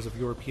bloodiest hours of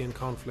European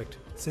conflict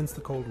since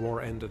the Cold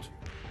War ended.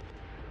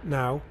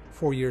 Now,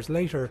 4 years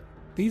later,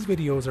 these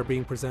videos are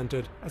being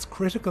presented as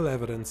critical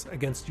evidence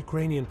against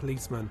Ukrainian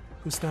policemen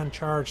who stand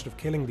charged of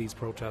killing these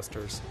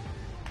protesters.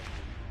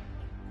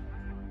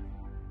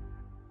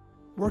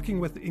 Working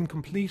with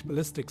incomplete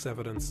ballistics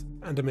evidence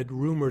and amid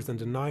rumours and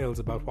denials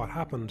about what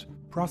happened,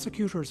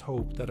 prosecutors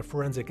hope that a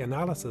forensic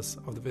analysis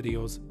of the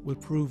videos will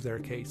prove their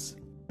case.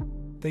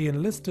 They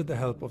enlisted the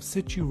help of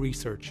Situ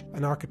Research,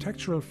 an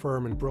architectural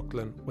firm in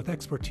Brooklyn with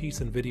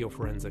expertise in video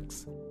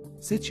forensics.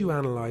 Situ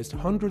analysed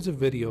hundreds of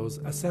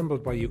videos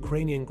assembled by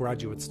Ukrainian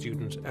graduate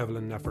student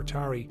Evelyn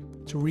Nefertari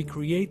to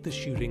recreate the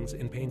shootings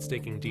in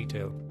painstaking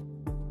detail.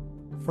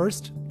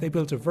 First, they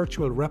built a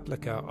virtual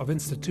replica of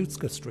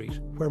Institutska Street,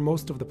 where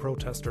most of the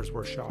protesters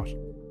were shot.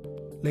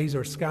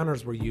 Laser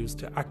scanners were used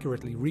to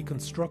accurately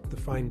reconstruct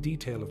the fine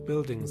detail of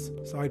buildings,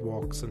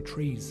 sidewalks and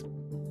trees,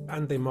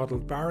 and they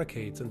modelled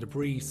barricades and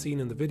debris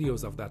seen in the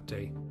videos of that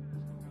day.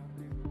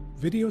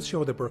 Videos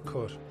show the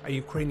Berkut, a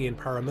Ukrainian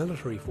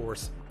paramilitary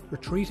force,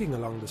 retreating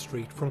along the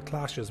street from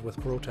clashes with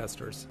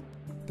protesters.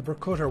 The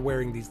Berkut are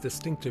wearing these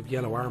distinctive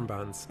yellow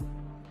armbands.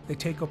 They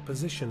take up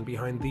position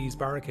behind these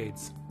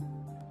barricades.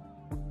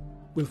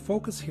 We'll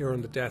focus here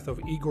on the death of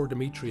Igor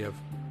Dmitriev,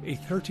 a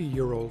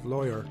 30-year-old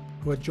lawyer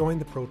who had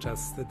joined the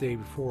protests the day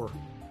before.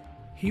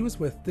 He was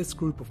with this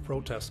group of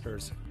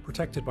protesters,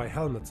 protected by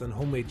helmets and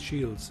homemade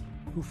shields,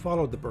 who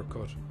followed the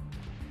Berkut.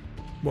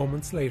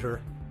 Moments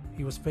later,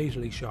 he was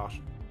fatally shot.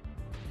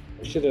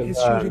 His shooting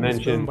was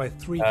filmed by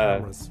 3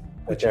 cameras,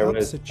 which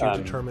helps Situ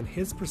determine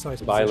his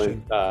precise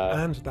position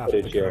and that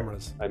of the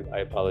cameras. I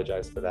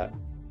apologize for that.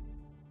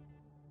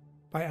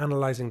 By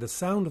analysing the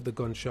sound of the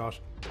gunshot,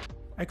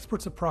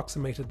 experts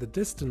approximated the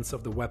distance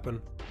of the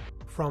weapon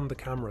from the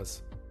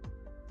cameras.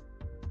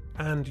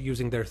 And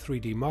using their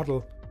 3D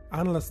model,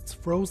 analysts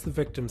froze the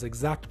victim's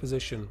exact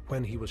position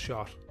when he was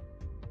shot.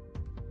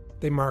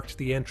 They marked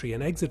the entry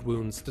and exit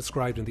wounds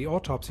described in the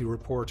autopsy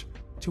report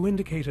to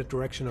indicate a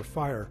direction of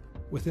fire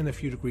within a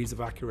few degrees of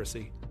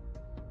accuracy.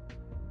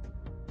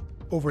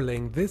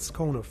 Overlaying this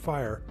cone of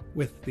fire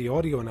with the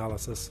audio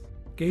analysis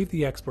gave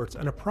the experts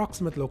an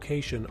approximate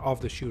location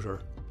of the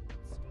shooter.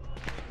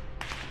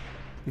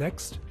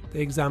 Next, they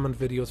examined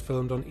videos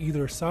filmed on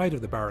either side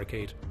of the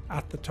barricade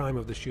at the time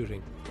of the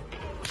shooting.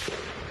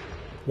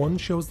 One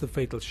shows the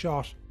fatal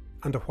shot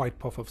and a white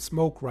puff of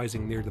smoke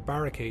rising near the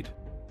barricade,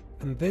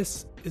 and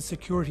this is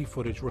security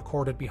footage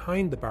recorded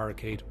behind the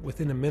barricade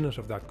within a minute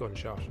of that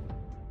gunshot.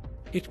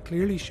 It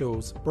clearly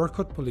shows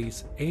Berkut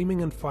police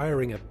aiming and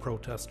firing at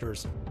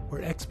protesters,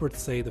 where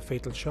experts say the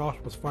fatal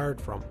shot was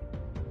fired from.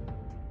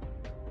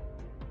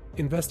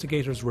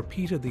 Investigators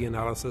repeated the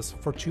analysis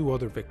for 2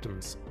 other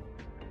victims.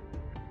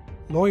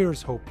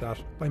 Lawyers hope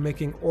that, by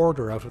making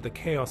order out of the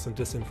chaos and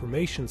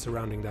disinformation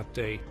surrounding that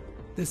day,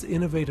 this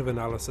innovative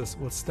analysis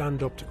will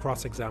stand up to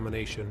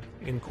cross-examination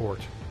in court.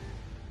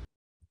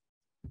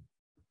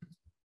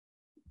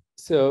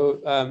 So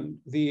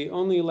the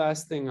only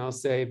last thing I'll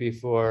say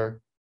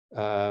before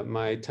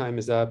my time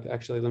is up,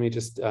 actually, let me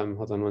just,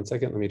 hold on one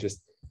second. Let me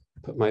just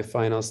put my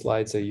final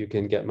slide so you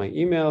can get my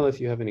email if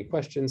you have any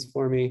questions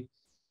for me.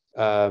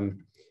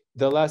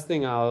 The last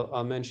thing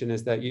I'll mention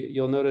is that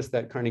you'll notice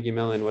that Carnegie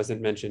Mellon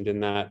wasn't mentioned in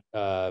that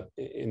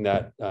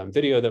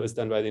video that was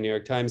done by the New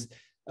York Times,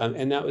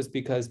 and that was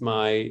because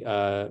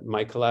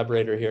my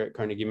collaborator here at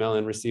Carnegie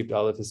Mellon received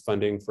all of his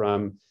funding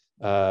from,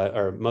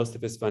 or most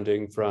of his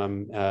funding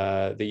from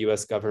the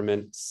U.S.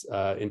 government's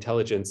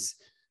intelligence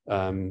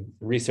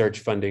research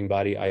funding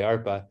body,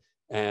 IARPA,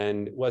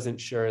 and wasn't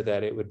sure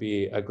that it would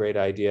be a great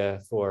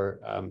idea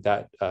for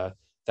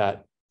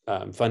that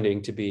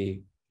funding to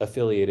be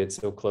affiliated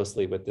so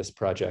closely with this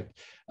project.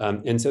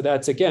 And so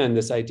that's, again,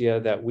 this idea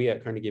that we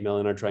at Carnegie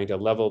Mellon are trying to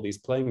level these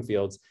playing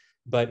fields,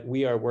 but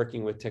we are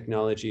working with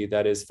technology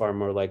that is far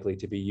more likely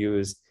to be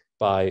used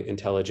by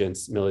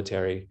intelligence,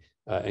 military,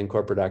 and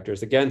corporate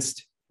actors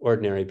against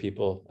ordinary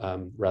people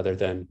rather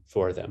than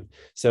for them.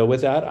 So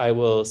with that, I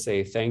will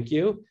say thank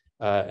you,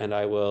 and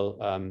I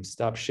will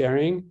stop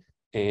sharing,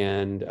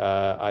 and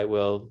I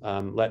will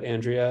let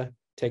Andrea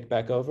take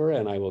back over,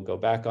 and I will go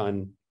back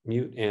on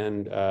mute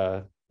and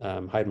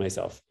hide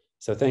myself.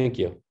 So thank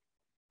you.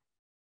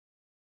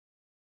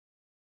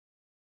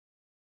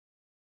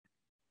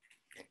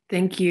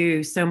 Thank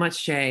you so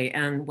much, Jay.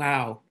 And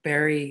wow,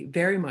 very,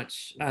 very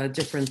much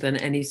different than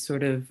any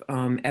sort of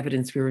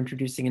evidence we were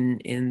introducing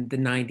in the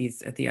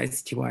 90s at the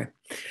ICTY.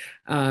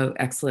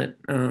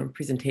 Excellent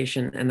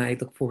presentation, and I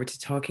look forward to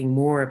talking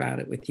more about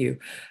it with you.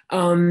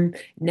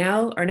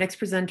 Now, our next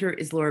presenter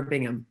is Laura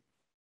Bingham.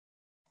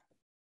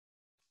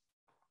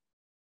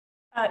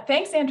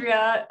 Thanks,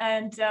 Andrea,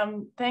 and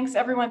thanks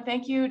everyone.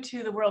 Thank you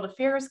to the World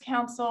Affairs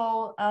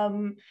Council.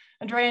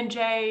 Andrea and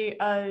Jay,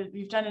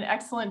 you've done an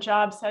excellent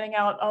job setting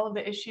out all of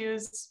the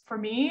issues for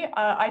me.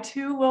 I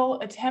too will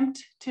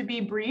attempt to be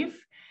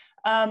brief.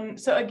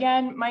 So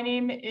again, my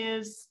name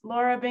is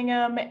Laura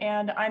Bingham,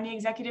 and I'm the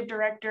executive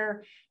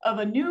director of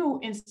a new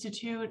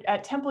institute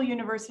at Temple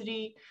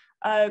University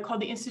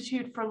called the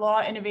Institute for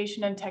Law,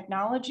 Innovation, and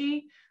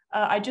Technology.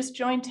 I just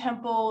joined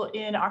Temple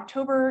in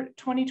October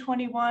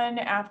 2021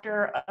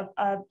 after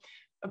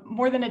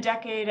more than a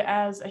decade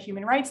as a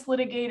human rights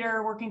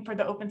litigator working for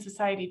the Open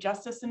Society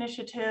Justice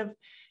Initiative.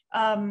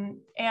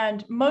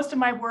 And most of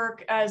my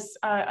work, as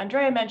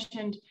Andrea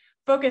mentioned,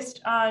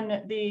 focused on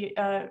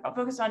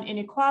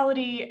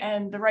inequality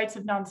and the rights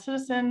of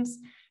non-citizens.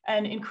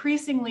 And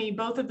increasingly,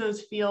 both of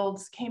those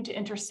fields came to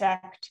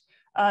intersect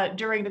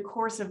during the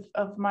course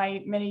of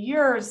my many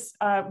years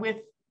with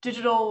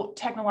digital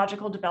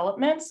technological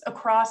developments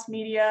across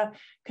media,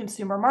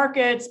 consumer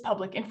markets,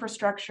 public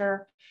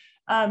infrastructure.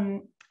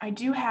 I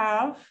do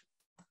have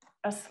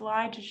a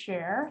slide to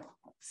share.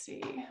 Let's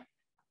see.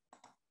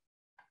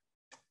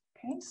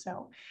 Okay,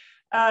 so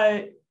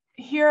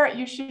here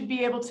you should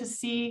be able to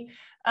see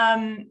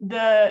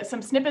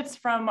some snippets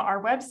from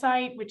our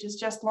website, which is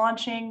just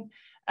launching,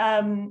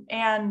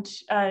 and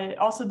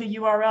also the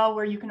URL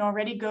where you can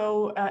already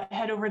go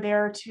head over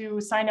there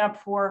to sign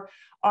up for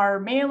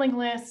our mailing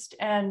list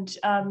and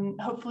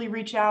hopefully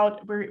reach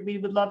out. We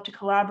would love to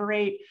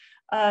collaborate,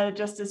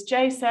 just as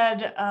Jay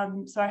said.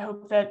 So I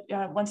hope that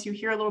once you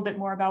hear a little bit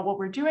more about what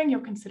we're doing,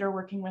 you'll consider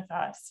working with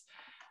us.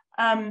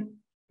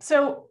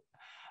 So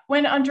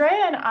when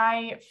Andrea and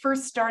I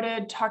first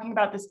started talking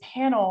about this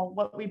panel,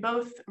 what we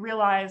both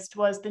realized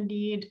was the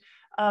need,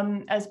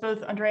 as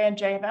both Andrea and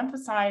Jay have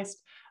emphasized,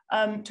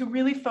 to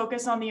really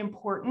focus on the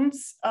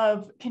importance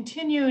of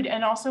continued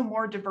and also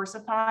more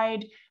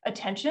diversified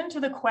attention to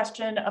the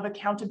question of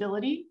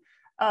accountability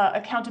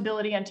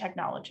and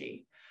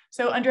technology.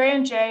 So Andrea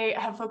and Jay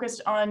have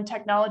focused on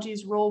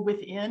technology's role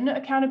within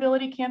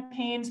accountability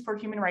campaigns for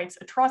human rights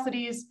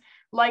atrocities,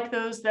 like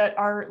those that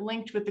are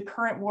linked with the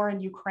current war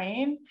in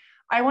Ukraine.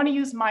 I want to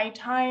use my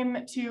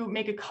time to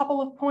make a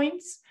couple of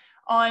points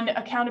on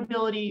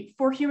accountability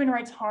for human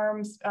rights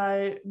harms,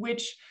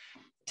 which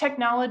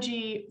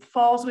technology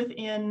falls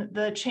within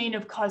the chain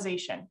of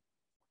causation.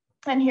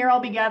 And here I'll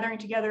be gathering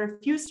together a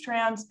few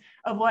strands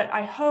of what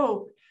I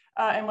hope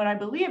and what I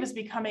believe is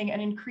becoming an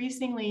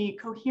increasingly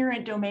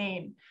coherent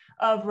domain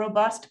of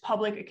robust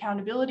public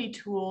accountability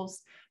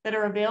tools that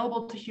are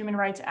available to human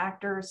rights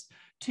actors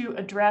to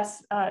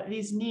address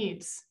these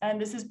needs. And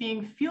this is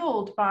being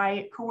fueled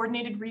by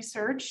coordinated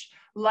research,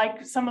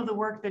 like some of the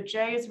work that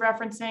Jay is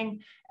referencing,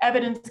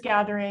 evidence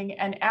gathering,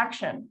 and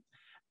action.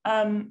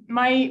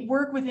 My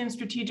work within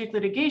strategic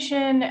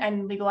litigation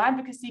and legal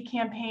advocacy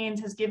campaigns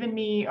has given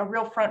me a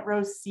real front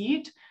row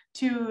seat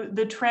to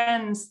the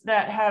trends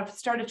that have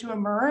started to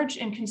emerge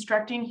in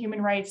constructing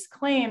human rights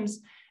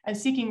claims and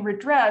seeking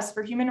redress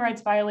for human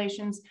rights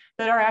violations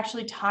that are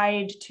actually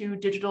tied to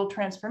digital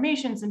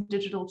transformations and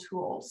digital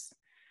tools.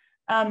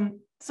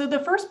 So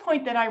the first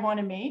point that I want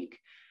to make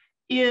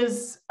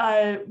is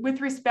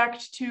with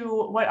respect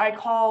to what I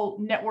call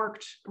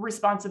networked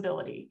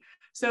responsibility.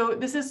 So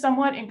this is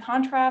somewhat in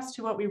contrast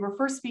to what we were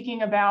first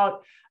speaking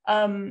about,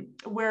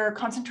 where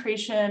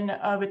concentration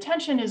of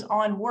attention is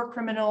on war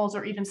criminals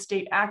or even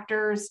state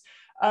actors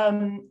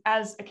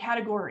as a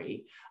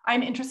category.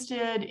 I'm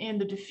interested in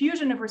the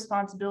diffusion of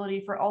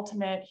responsibility for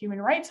ultimate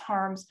human rights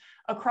harms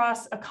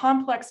across a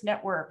complex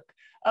network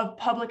of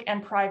public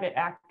and private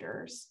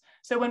actors.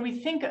 So when we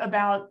think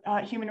about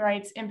human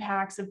rights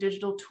impacts of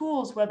digital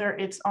tools, whether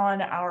it's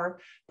on our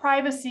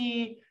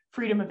privacy,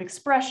 freedom of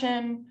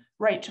expression,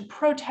 right to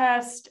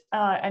protest,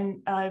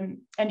 and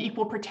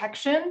equal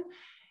protection,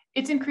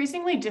 it's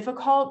increasingly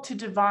difficult to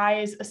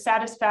devise a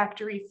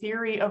satisfactory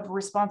theory of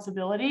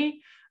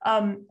responsibility,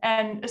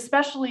 and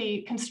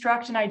especially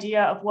construct an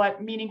idea of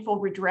what meaningful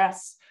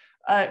redress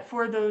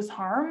for those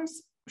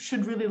harms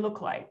should really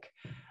look like.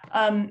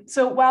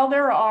 So while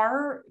there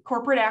are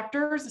corporate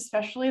actors,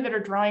 especially that are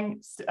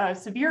drawing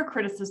severe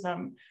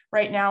criticism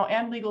right now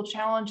and legal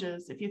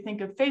challenges, if you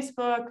think of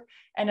Facebook,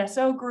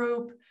 NSO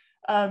Group,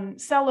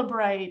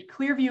 Celebrite,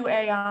 Clearview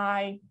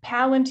AI,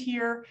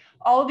 Palantir,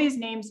 all of these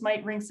names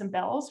might ring some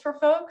bells for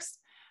folks,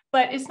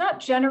 but it's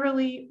not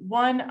generally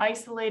one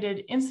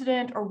isolated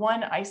incident or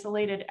one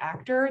isolated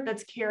actor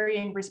that's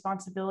carrying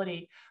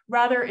responsibility.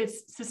 Rather,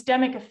 it's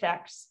systemic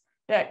effects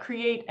that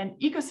create an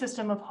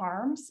ecosystem of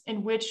harms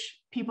in which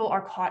people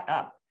are caught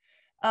up.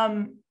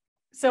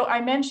 So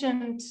I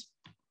mentioned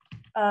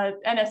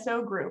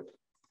NSO Group.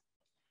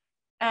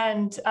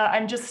 And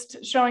I'm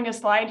just showing a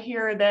slide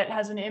here that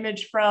has an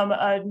image from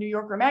a New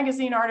Yorker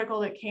magazine article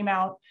that came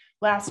out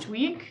last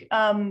week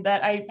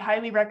that I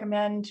highly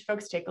recommend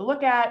folks take a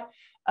look at.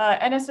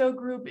 NSO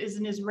Group is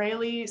an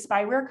Israeli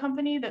spyware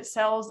company that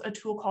sells a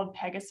tool called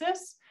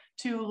Pegasus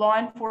to law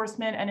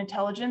enforcement and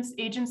intelligence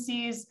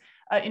agencies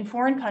in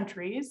foreign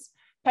countries.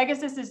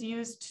 Pegasus is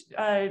used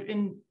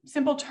in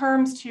simple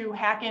terms to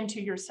hack into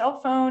your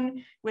cell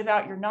phone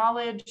without your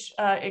knowledge.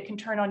 It can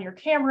turn on your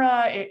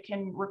camera, it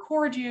can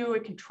record you,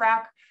 it can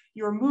track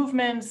your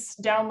movements,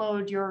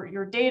 download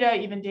your data,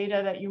 even data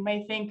that you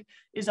may think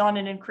is on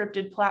an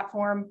encrypted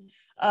platform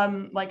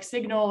like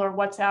Signal or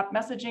WhatsApp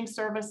messaging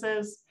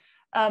services.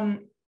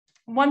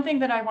 One thing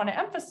that I want to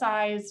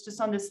emphasize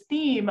just on this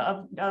theme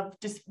of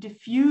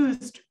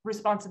diffused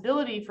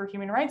responsibility for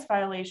human rights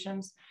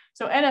violations.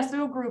 So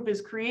NSO Group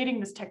is creating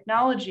this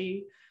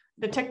technology.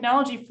 The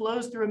technology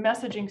flows through a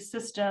messaging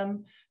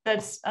system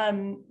that's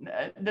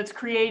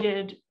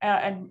created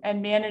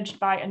and managed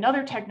by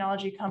another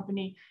technology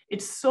company.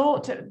 It's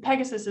sold to,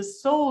 Pegasus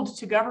is sold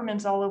to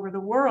governments all over the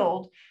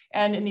world.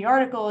 And in the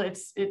article,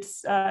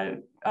 it's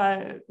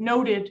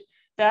noted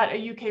that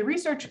a UK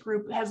research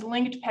group has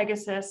linked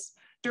Pegasus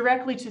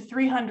directly to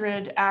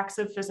 300 acts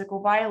of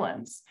physical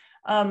violence.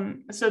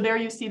 So there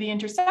you see the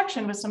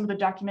intersection with some of the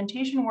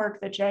documentation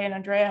work that Jay and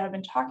Andrea have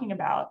been talking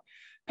about.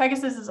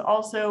 Pegasus is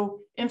also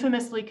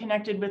infamously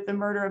connected with the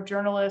murder of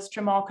journalist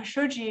Jamal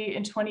Khashoggi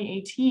in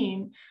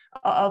 2018,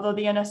 although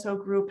the NSO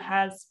Group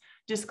has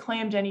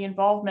disclaimed any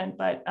involvement,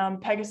 but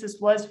Pegasus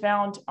was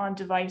found on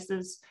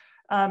devices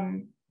of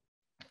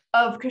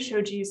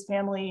Khashoggi's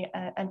family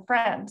and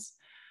friends.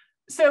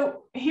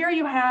 So here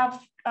you have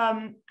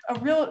a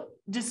real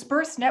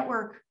dispersed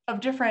network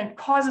of different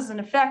causes and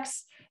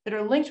effects that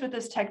are linked with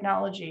this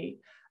technology.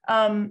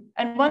 And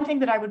one thing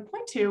that I would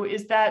point to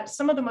is that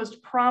some of the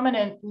most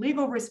prominent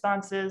legal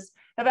responses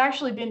have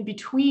actually been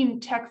between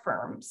tech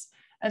firms.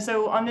 And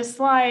so on this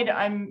slide,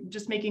 I'm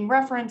just making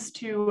reference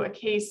to a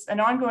case, an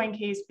ongoing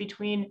case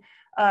between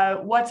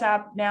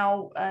WhatsApp,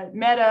 now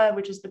Meta,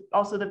 which is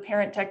also the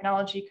parent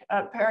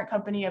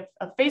company of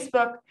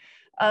Facebook,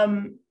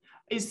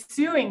 is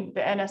suing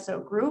the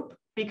NSO Group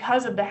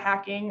because of the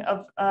hacking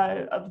of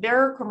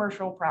their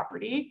commercial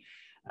property.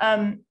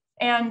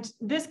 And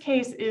this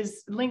case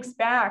links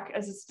back,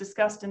 as it's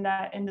discussed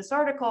in this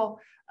article,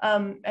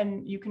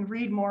 and you can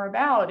read more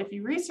about if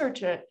you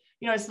research it.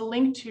 You know, it's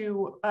linked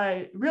to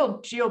real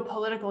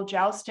geopolitical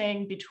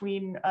jousting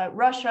between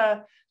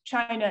Russia,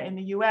 China, and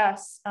the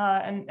U.S.,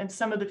 and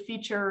some of the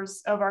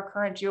features of our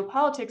current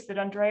geopolitics that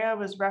Andrea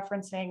was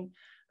referencing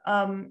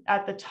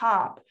at the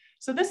top.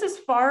 So this is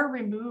far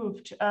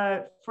removed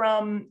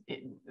from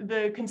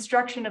the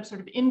construction of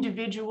sort of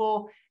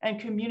individual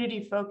and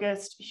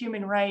community-focused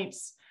human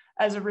rights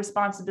as a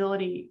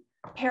responsibility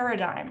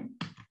paradigm.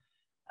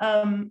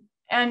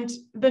 And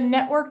the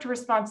networked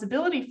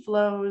responsibility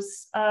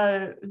flows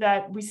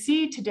that we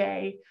see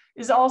today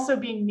is also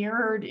being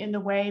mirrored in the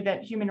way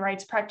that human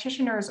rights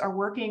practitioners are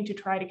working to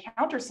try to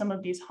counter some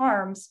of these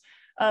harms.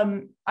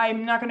 I'm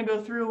not going to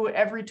go through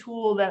every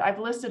tool that I've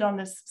listed on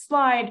this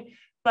slide,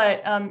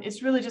 but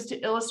it's really just to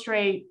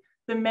illustrate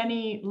the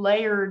many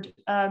layered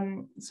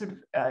and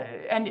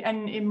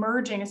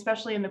emerging,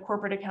 especially in the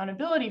corporate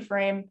accountability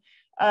frame,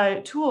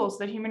 tools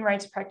that human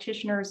rights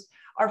practitioners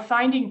are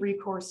finding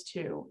recourse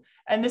to.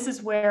 And this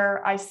is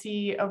where I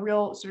see a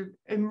real sort of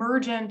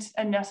emergent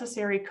and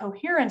necessary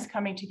coherence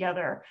coming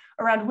together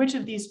around which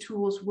of these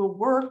tools will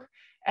work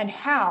and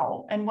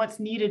how, and what's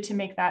needed to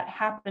make that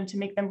happen, to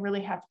make them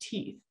really have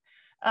teeth.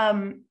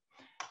 And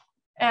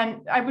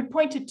I would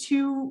point to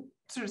two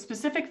sort of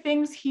specific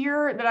things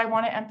here that I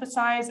want to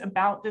emphasize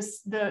about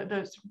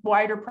the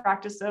wider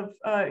practice of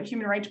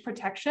human rights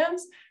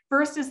protections.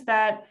 First is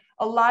that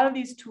a lot of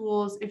these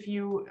tools, if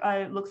you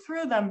look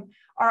through them,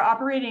 are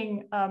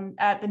operating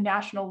at the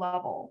national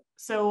level.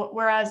 So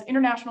whereas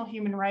international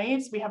human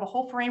rights, we have a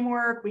whole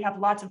framework, we have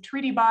lots of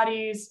treaty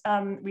bodies,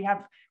 we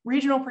have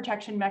regional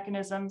protection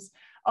mechanisms,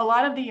 a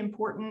lot of the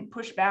important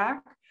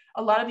pushback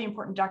a lot of the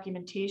important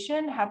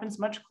documentation happens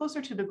much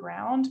closer to the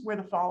ground where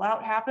the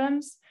fallout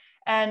happens.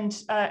 And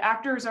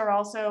actors are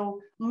also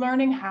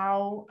learning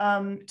how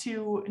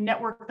to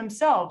network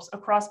themselves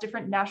across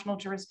different national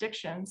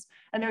jurisdictions.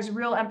 And there's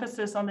real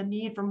emphasis on the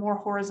need for more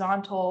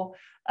horizontal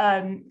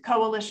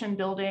coalition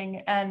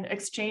building and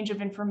exchange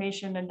of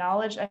information and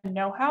knowledge and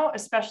know-how,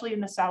 especially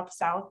in the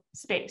South-South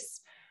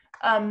space.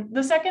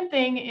 The second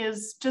thing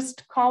is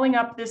just calling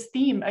up this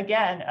theme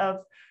again of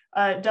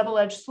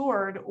double-edged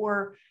sword,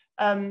 or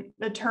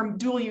the term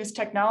dual-use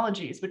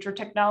technologies, which are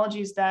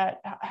technologies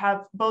that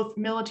have both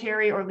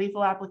military or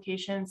lethal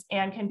applications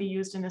and can be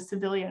used in a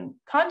civilian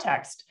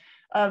context.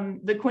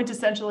 The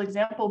quintessential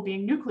example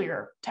being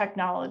nuclear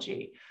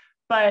technology.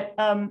 But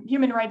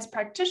human rights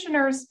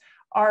practitioners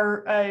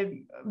are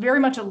very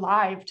much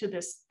alive to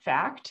this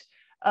fact.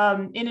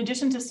 In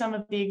addition to some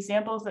of the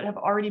examples that have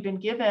already been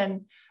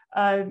given,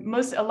 a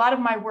lot of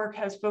my work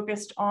has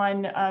focused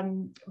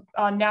on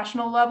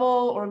national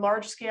level or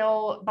large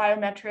scale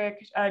biometric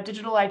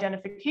digital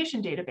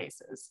identification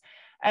databases.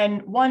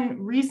 And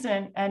one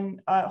recent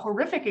and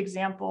horrific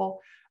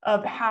example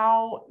of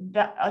how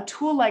a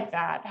tool like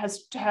that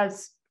has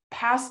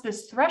passed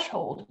this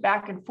threshold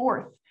back and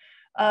forth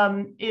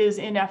is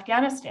in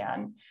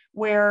Afghanistan,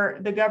 where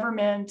the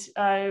government,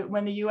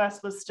 when the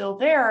US was still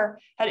there,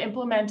 had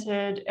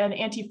implemented an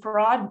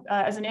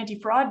as an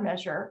anti-fraud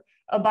measure,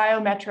 a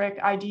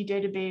biometric ID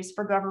database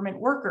for government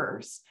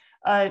workers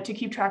to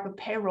keep track of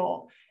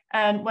payroll.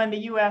 And when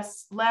the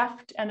US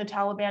left and the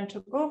Taliban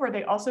took over,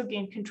 they also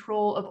gained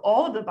control of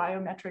all of the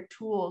biometric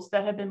tools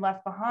that had been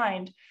left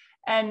behind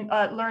and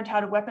learned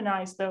how to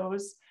weaponize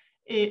those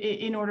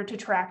in order to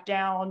track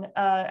down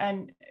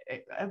and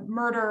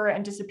murder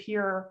and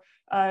disappear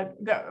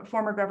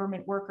former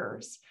government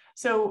workers.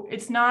 So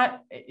it's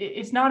not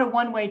a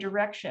one-way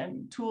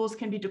direction. Tools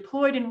can be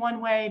deployed in one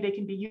way, they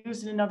can be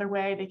used in another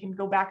way, they can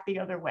go back the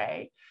other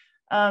way.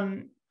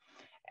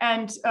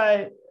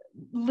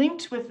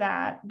 Linked with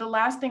that, the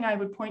last thing I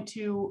would point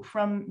to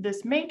from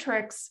this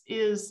matrix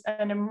is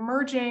an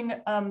emerging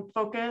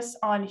focus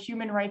on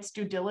human rights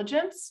due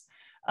diligence.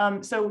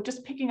 So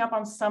just picking up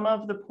on some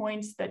of the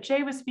points that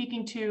Jay was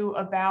speaking to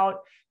about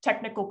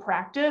technical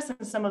practice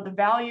and some of the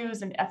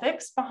values and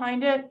ethics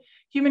behind it,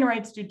 human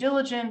rights due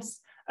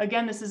diligence,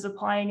 again, this is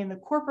applying in the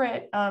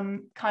corporate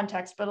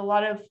context, but a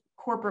lot of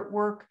corporate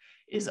work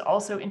is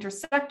also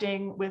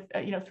intersecting with,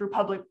 through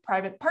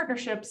public-private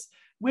partnerships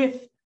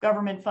with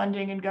government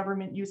funding and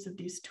government use of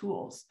these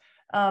tools.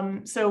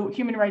 So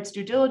human rights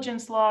due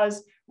diligence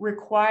laws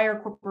require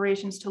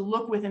corporations to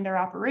look within their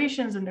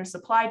operations and their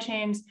supply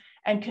chains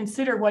and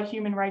consider what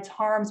human rights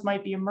harms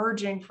might be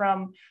emerging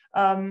from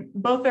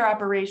both their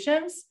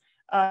operations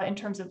in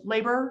terms of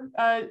labor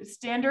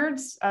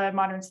standards,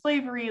 modern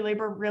slavery,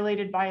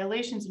 labor-related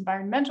violations,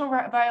 environmental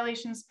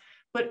violations,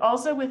 but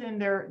also within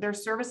their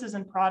services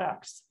and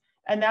products.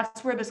 And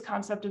that's where this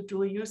concept of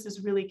dual use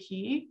is really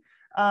key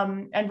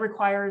and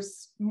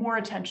requires more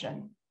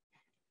attention.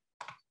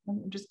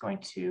 I'm just going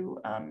to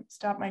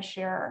stop my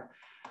share.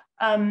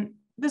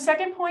 The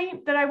second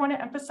point that I want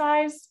to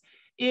emphasize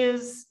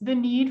is the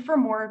need for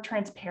more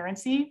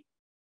transparency.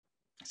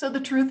 So the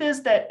truth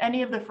is that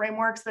any of the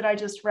frameworks that I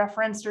just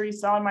referenced or you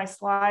saw on my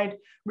slide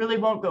really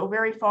won't go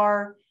very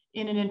far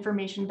in an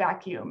information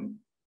vacuum.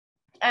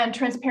 And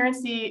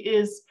transparency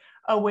is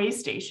a way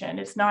station.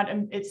 It's not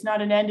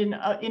an end in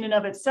and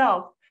of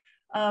itself.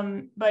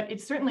 But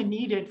it's certainly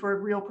needed for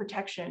real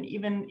protection,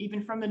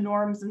 even from the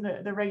norms and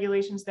the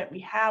regulations that we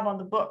have on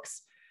the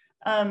books.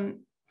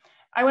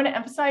 I want to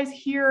emphasize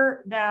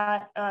here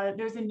that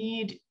there's a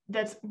need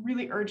that's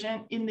really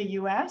urgent in the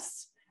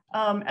US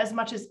as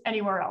much as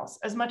anywhere else,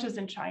 as much as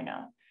in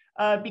China,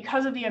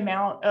 because of the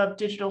amount of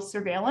digital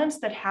surveillance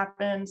that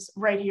happens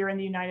right here in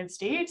the United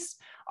States,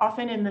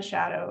 often in the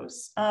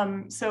shadows.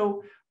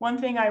 So one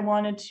thing I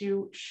wanted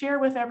to share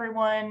with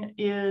everyone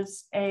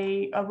is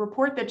a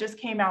report that just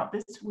came out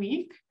this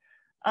week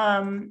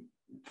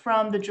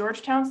from the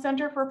Georgetown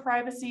Center for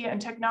Privacy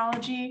and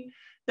Technology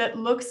that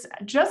looks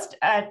just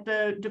at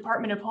the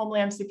Department of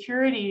Homeland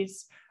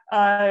Security's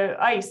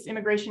ICE,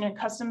 Immigration and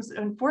Customs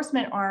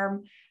Enforcement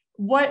arm.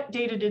 What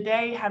data did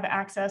they have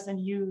access and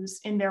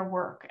use in their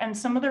work? And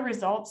some of the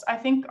results, I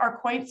think, are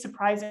quite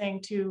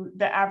surprising to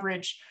the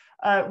average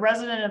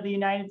resident of the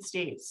United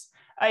States.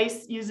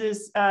 ICE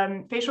uses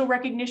facial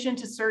recognition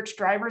to search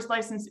driver's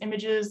license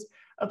images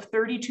of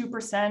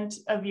 32%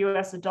 of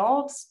US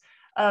adults.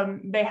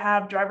 They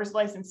have driver's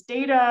license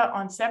data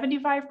on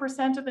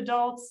 75% of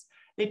adults.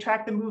 They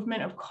track the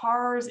movement of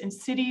cars in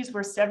cities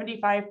where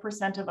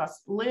 75% of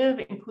us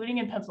live, including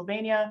in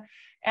Pennsylvania.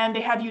 And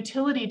they have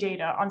utility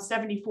data on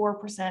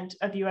 74%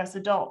 of US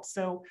adults.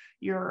 So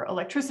your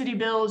electricity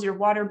bills, your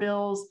water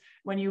bills,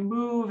 when you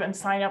move and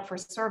sign up for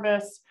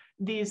service,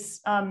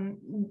 these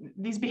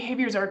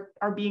behaviors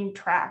are being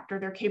tracked, or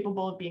they're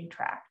capable of being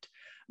tracked.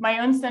 My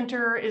own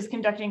center is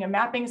conducting a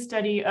mapping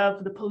study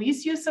of the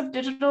police use of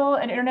digital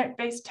and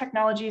internet-based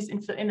technologies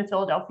in the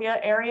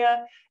Philadelphia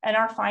area. And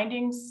our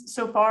findings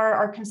so far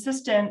are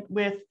consistent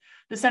with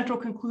the central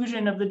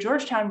conclusion of the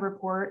Georgetown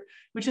report,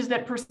 which is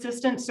that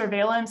persistent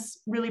surveillance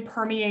really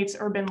permeates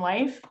urban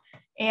life,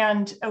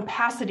 and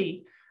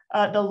opacity,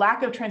 the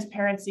lack of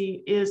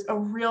transparency, is a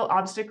real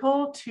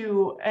obstacle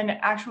to an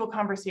actual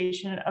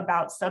conversation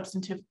about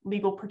substantive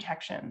legal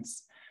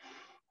protections.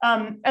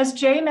 As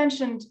Jay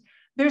mentioned,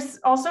 there's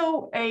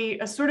also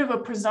a sort of a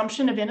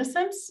presumption of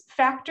innocence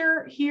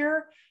factor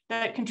here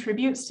that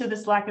contributes to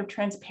this lack of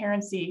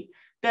transparency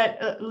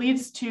that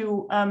leads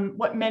to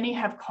what many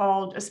have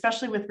called,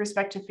 especially with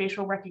respect to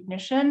facial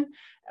recognition,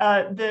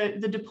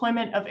 the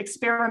deployment of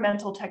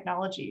experimental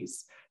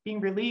technologies being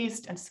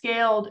released and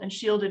scaled and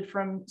shielded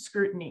from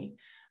scrutiny.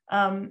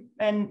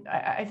 And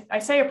I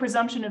say a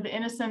presumption of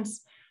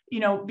innocence,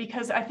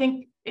 because I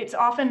think it's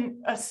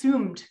often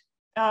assumed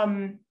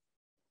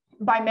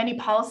by many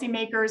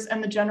policymakers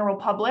and the general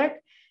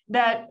public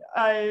that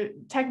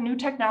new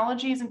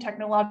technologies and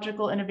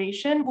technological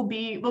innovation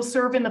will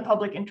serve in the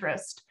public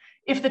interest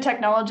if the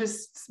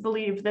technologists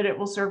believe that it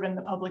will serve in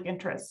the public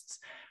interests.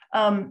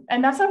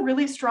 And that's a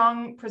really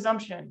strong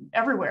presumption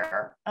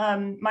everywhere.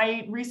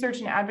 My research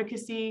and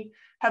advocacy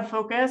have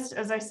focused,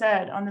 as I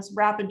said, on this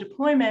rapid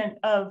deployment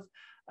of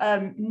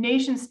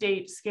nation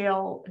state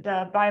scale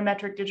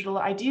biometric digital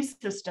ID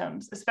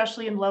systems,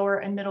 especially in lower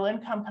and middle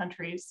income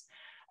countries.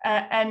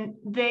 And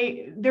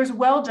there's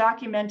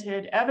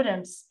well-documented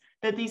evidence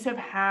that these have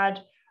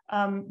had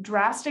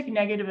drastic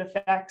negative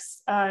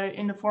effects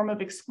in the form of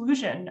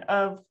exclusion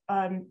of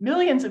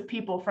millions of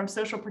people from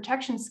social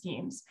protection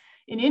schemes.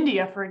 In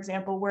India, for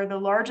example, where the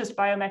largest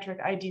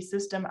biometric ID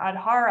system,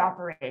 Aadhaar,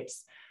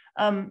 operates.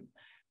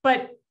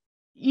 But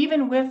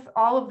even with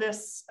all of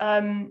this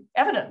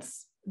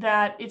evidence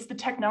that it's the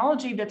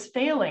technology that's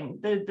failing,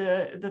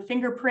 the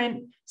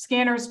fingerprint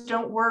scanners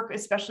don't work,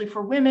 especially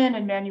for women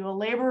and manual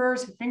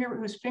laborers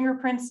whose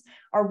fingerprints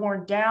are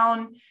worn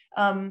down.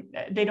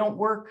 They don't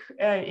work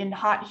in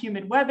hot,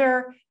 humid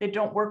weather. They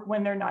don't work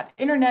when they're not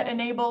internet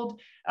enabled,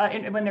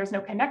 when there's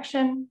no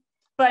connection.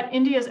 But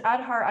India's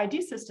Aadhaar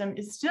ID system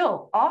is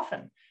still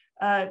often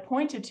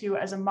pointed to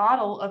as a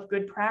model of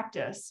good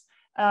practice.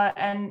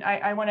 And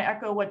I want to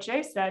echo what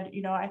Jay said.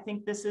 I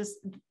think this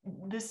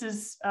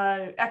is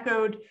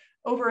echoed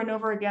over and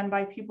over again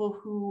by people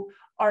who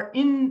are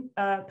in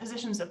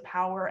positions of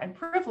power and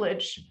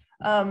privilege,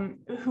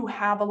 who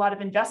have a lot of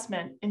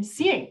investment in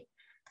seeing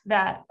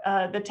that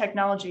the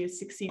technology is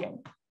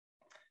succeeding.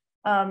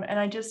 And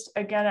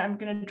I'm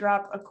going to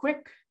drop a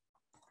quick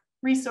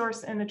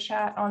resource in the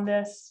chat on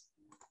this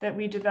that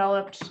we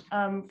developed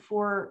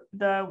for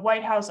the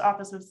White House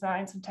Office of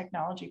Science and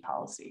Technology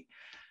Policy.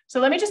 So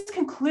let me just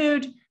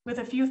conclude with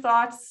a few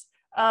thoughts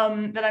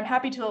that I'm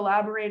happy to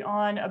elaborate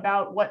on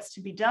about what's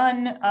to be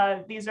done.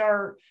 These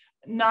are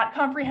not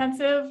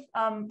comprehensive,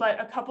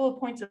 but a couple of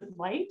points of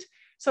light.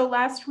 So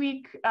last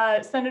week,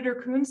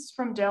 Senator Coons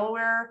from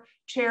Delaware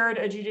chaired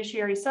a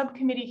judiciary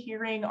subcommittee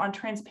hearing on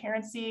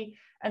transparency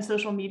and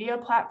social media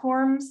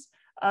platforms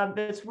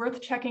that's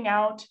worth checking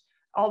out.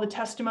 All the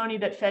testimony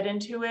that fed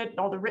into it,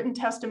 all the written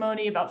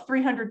testimony, about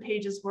 300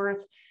 pages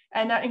worth.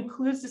 And that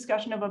includes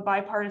discussion of a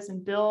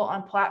bipartisan bill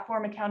on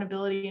platform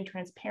accountability and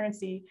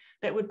transparency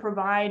that would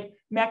provide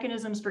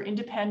mechanisms for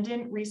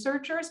independent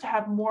researchers to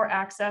have more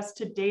access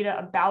to data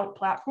about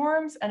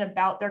platforms and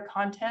about their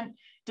content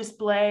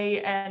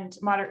display and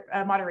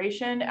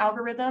moderation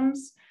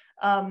algorithms.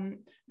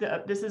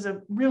 This is a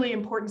really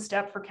important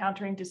step for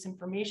countering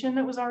disinformation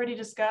that was already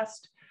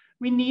discussed.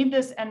 We need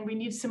this, and we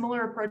need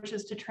similar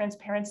approaches to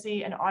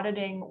transparency and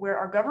auditing where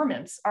our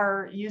governments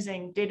are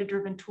using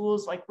data-driven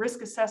tools like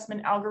risk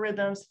assessment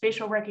algorithms,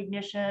 facial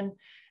recognition,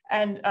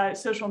 and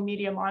social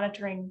media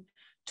monitoring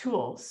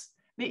tools.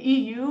 The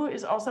EU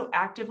is also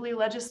actively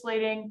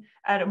legislating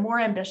at a more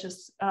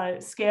ambitious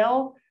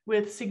scale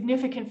with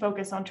significant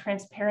focus on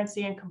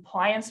transparency and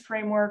compliance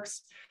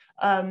frameworks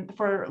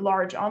for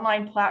large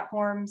online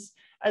platforms,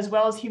 as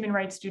well as human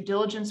rights due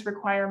diligence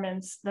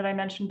requirements that I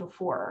mentioned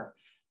before.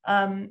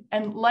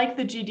 And like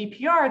the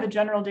GDPR, the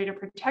General Data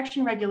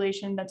Protection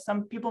Regulation that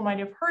some people might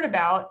have heard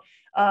about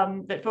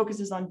that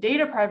focuses on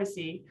data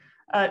privacy,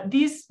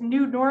 these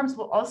new norms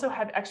will also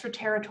have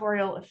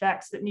extraterritorial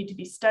effects that need to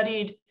be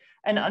studied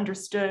and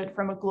understood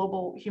from a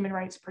global human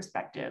rights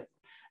perspective.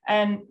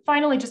 And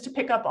finally, just to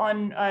pick up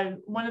on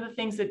one of the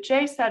things that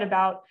Jay said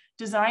about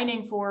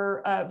designing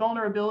for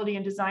vulnerability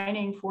and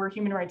designing for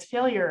human rights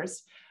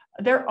failures,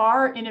 there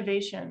are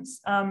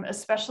innovations,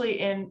 especially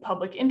in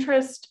public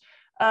interest,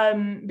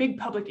 big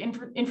public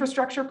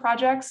infrastructure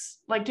projects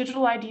like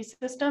digital ID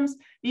systems.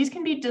 These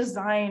can be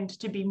designed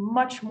to be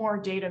much more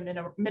data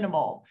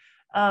minimal.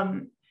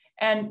 And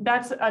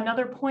that's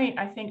another point,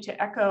 I think,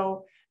 to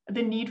echo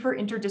the need for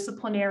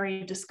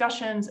interdisciplinary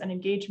discussions and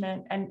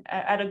engagement and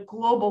at a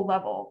global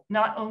level,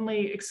 not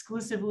only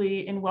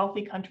exclusively in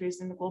wealthy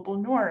countries in the global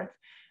north,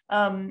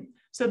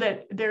 so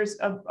that there's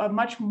a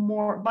much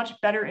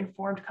better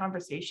informed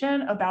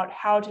conversation about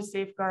how to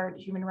safeguard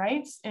human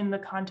rights in the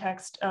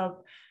context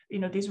of,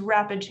 these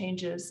rapid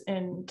changes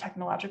in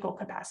technological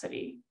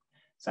capacity.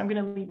 So I'm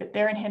going to leave it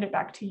there and hand it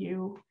back to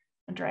you,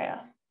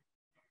 Andrea.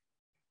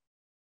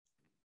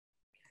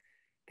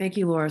 Thank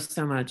you, Laura,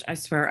 so much. I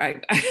swear,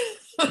 I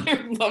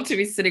would love to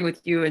be sitting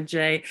with you and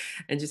Jay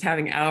and just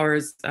having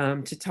hours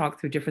to talk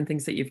through different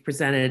things that you've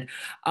presented.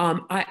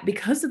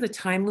 Because of the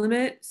time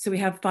limit, so we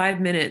have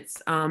 5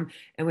 minutes and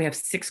we have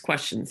 6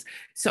 questions.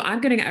 So I'm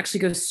going to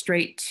actually go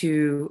straight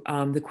to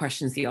the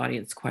questions, the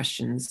audience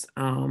questions,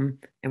 and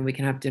we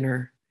can have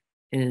dinner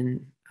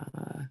in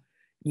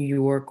New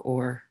York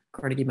or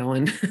Carnegie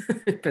Mellon,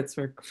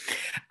 Pittsburgh.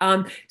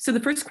 So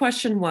the first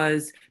question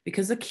was,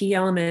 because a key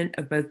element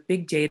of both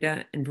big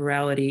data and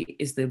virality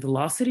is the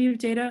velocity of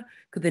data,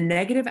 could the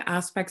negative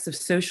aspects of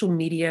social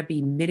media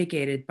be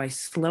mitigated by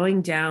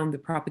slowing down the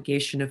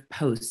propagation of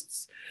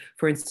posts?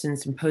 For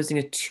instance, imposing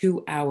a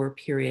 2-hour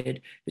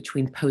period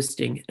between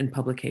posting and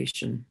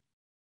publication.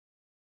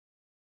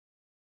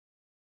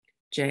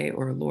 Jay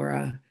or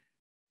Laura,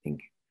 I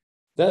think.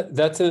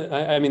 That's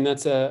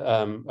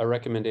a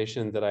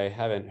recommendation that I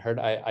haven't heard.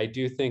 I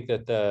do think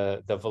that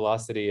the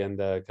velocity and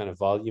the kind of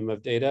volume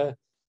of data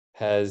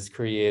has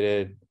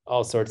created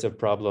all sorts of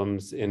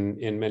problems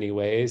in many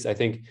ways. I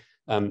think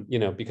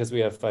because we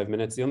have 5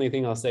 minutes, the only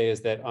thing I'll say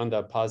is that on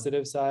the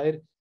positive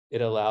side,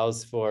 it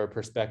allows for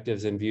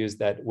perspectives and views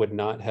that would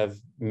not have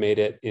made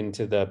it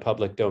into the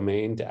public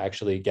domain to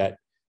actually get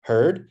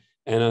heard.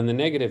 And on the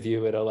negative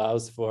view, it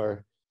allows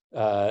for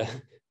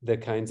the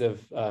kinds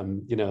of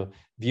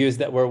views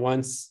that were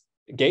once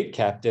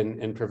gatekept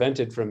and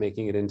prevented from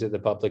making it into the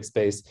public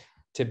space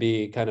to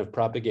be kind of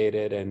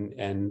propagated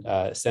and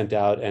sent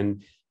out.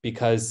 And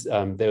because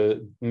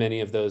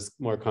many of those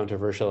more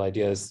controversial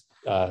ideas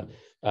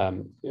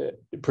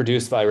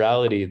produce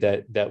virality,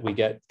 that we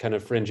get kind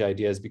of fringe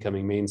ideas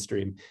becoming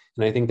mainstream.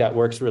 And I think that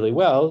works really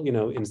well.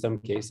 In some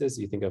cases,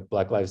 you think of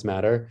Black Lives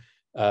Matter,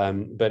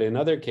 but in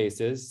other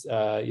cases,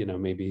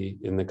 maybe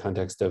in the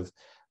context of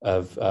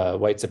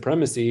white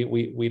supremacy,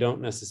 we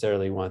don't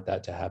necessarily want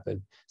that to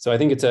happen. So I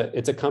think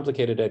it's a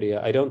complicated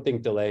idea. I don't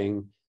think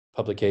delaying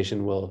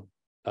publication will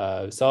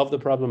solve the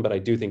problem, but I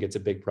do think it's a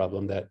big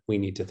problem that we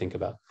need to think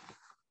about.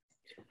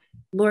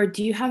 Laura,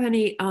 do you have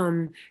any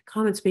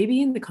comments,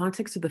 maybe in the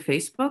context of the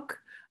Facebook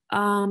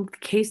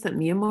case that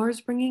Myanmar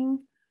is bringing?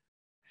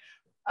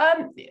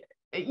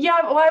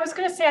 Yeah, well, I was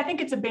going to say, I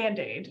think it's a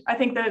Band-Aid. I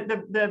think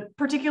the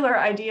particular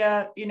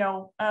idea,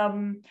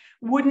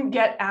 wouldn't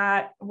get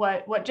at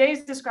what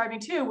Jay's describing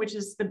too, which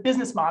is the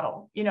business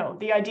model.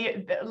 The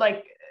idea that,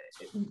 like,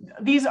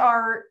 these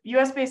are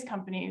US-based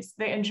companies.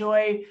 They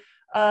enjoy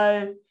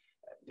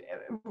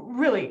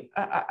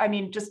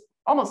just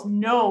almost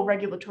no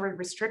regulatory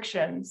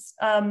restrictions.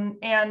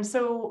 And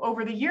so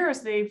over the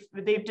years,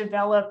 they've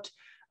developed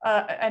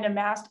and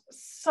amassed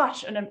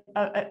such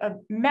a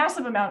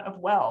massive amount of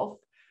wealth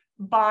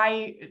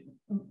by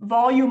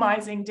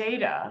volumizing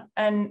data.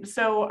 And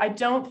so I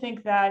don't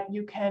think that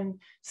you can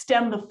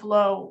stem the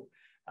flow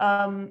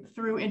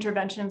through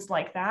interventions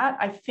like that.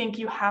 I think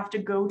you have to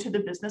go to the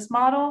business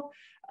model.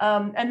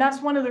 And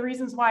that's one of the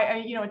reasons why,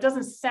 it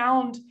doesn't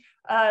sound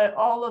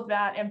all of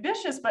that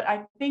ambitious, but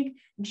I think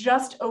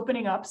just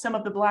opening up some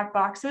of the black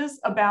boxes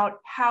about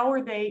how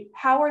are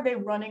they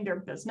running their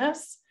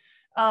business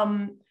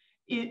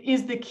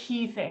is the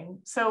key thing.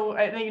 So,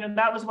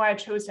 that was why I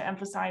chose to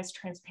emphasize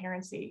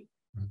transparency.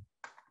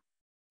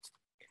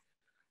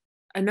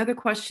 Another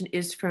question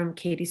is from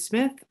Katie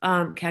Smith,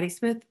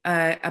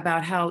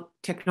 about how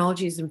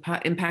technology has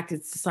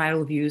impacted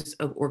societal views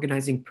of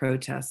organizing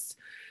protests.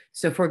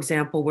 So, for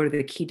example, what are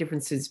the key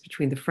differences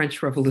between the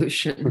French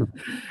Revolution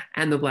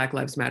and the Black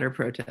Lives Matter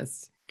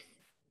protests?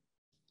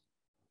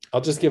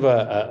 I'll just give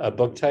a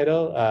book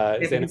title.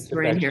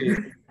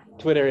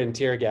 Twitter and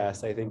Tear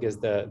Gas, I think, is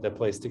the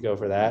place to go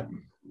for that.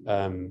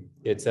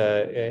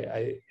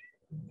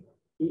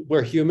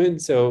 We're human,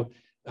 so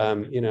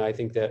I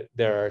think that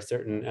there are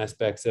certain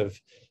aspects of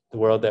the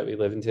world that we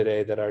live in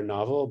today that are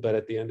novel, but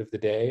at the end of the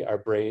day, our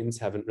brains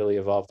haven't really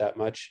evolved that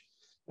much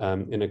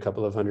in a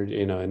couple of hundred,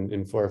 in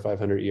 400 or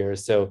 500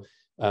 years. So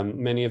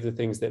many of the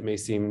things that may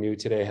seem new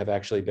today have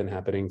actually been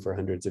happening for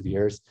hundreds of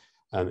years.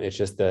 It's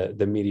just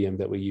the medium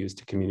that we use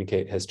to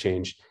communicate has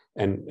changed,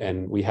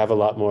 and we have a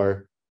lot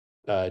more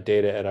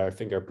data at our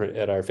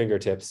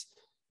fingertips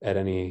at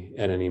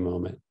any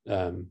moment.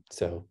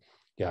 So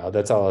yeah,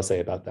 that's all I'll say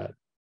about that.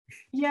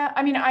 Yeah,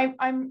 I mean,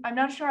 I'm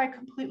not sure I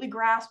completely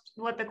grasped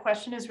what the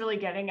question is really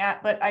getting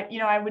at, but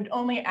I would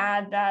only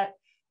add that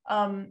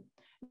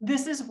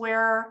this is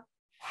where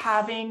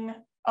having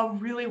a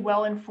really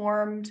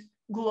well-informed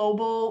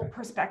global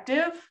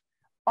perspective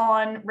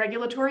on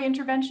regulatory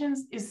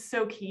interventions is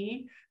so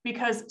key,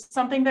 because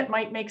something that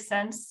might make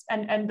sense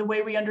and the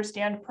way we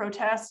understand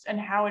protest and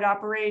how it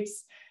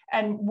operates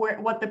and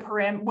what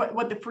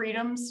the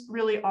freedoms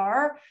really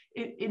are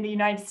in the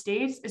United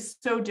States is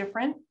so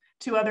different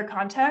to other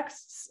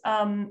contexts,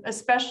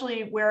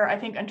 especially where I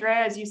think,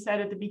 Andrea, as you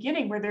said at the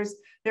beginning, where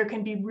there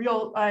can be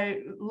real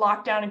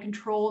lockdown and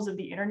controls of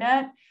the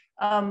internet.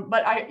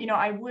 But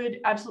I would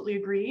absolutely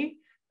agree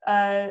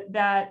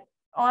that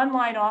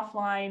online,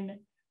 offline,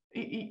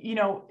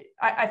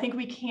 I think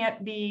we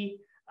can't be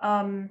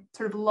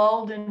sort of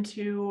lulled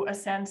into a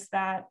sense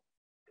that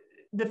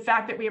the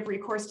fact that we have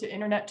recourse to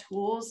internet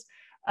tools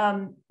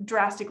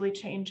drastically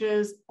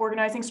changes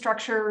organizing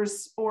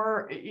structures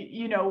or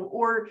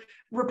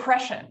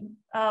repression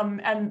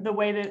and the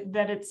way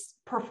that it's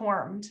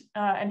performed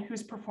and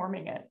who's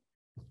performing it.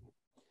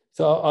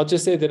 So I'll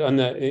just say that on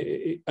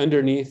the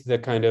underneath the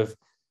kind of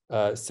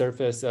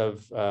surface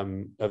of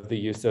the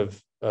use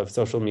of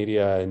social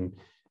media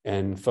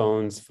and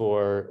phones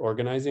for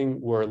organizing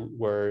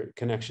were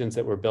connections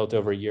that were built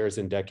over years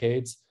and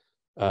decades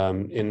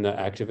in the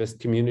activist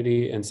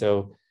community. And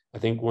so I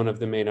think one of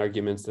the main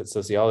arguments that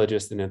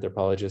sociologists and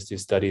anthropologists who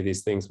study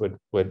these things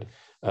would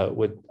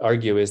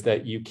argue is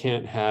that you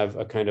can't have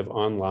a kind of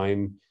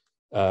online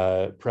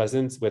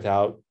presence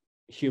without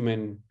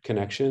human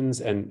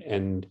connections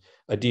and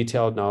a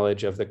detailed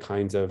knowledge of the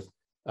kinds of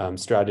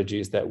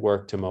strategies that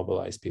work to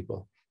mobilize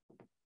people.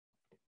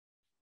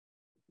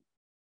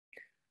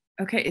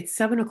 Okay, it's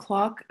 7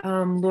 o'clock.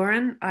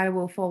 Lauren, I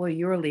will follow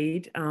your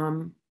lead.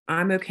 I'm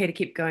okay to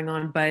keep going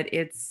on, but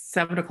it's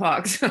 7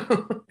 o'clock,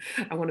 so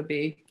I want to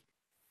be.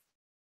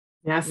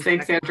 Yes,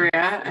 thanks,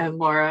 Andrea and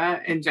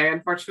Laura and Jay.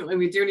 Unfortunately,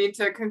 we do need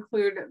to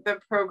conclude the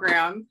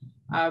program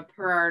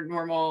per our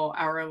normal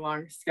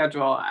hour-long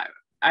schedule.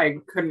 I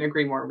couldn't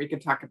agree more. We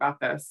could talk about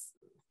this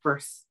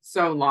for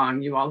so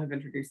long. You all have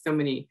introduced so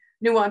many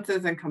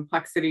nuances and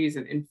complexities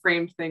and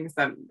framed things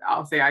that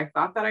I'll say I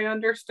thought that I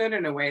understood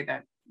in a way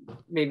that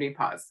made me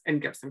pause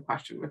and give some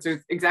question, which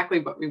is exactly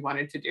what we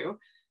wanted to do,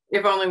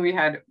 if only we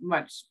had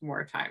much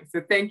more time.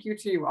 So thank you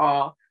to you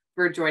all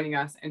for joining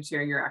us and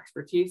sharing your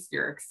expertise,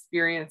 your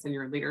experience, and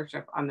your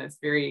leadership on this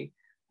very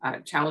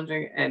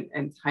challenging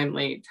and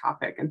timely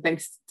topic. And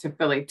thanks to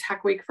Philly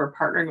Tech Week for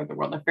partnering with the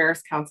World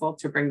Affairs Council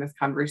to bring this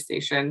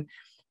conversation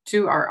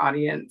to our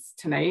audience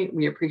tonight.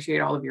 We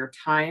appreciate all of your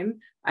time.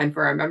 And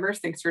for our members,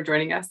 thanks for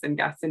joining us, and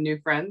guests and new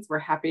friends. We're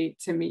happy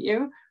to meet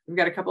you. We've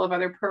got a couple of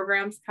other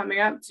programs coming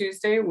up.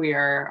 Tuesday, we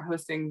are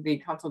hosting the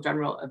Consul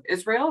General of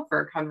Israel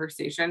for a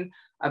conversation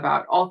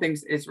about all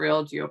things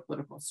Israel,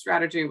 geopolitical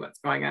strategy, what's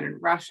going on in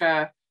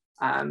Russia,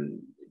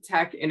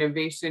 tech,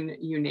 innovation,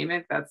 you name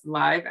it. That's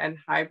live and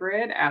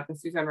hybrid at the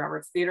Suzanne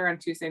Roberts Theater on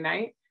Tuesday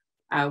night.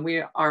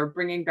 We are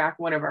bringing back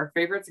one of our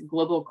favorites,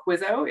 Global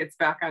Quizzo. It's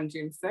back on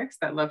June 6th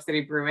at Love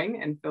City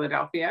Brewing in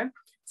Philadelphia.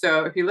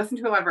 So if you listen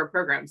to a lot of our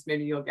programs,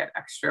 maybe you'll get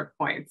extra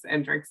points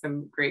and drink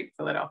some great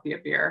Philadelphia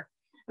beer.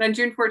 And on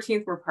June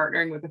 14th, we're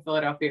partnering with the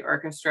Philadelphia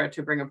Orchestra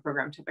to bring a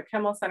program to the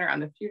Kimmel Center on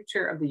the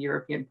future of the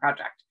European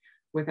project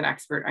with an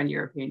expert on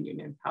European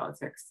Union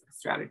politics,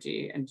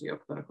 strategy, and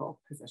geopolitical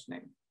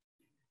positioning.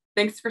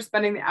 Thanks for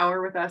spending the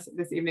hour with us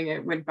this evening.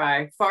 It went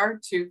by far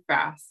too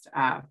fast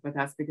with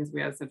us because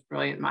we had such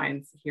brilliant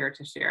minds here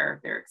to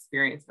share their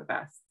experience with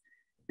us.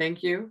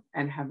 Thank you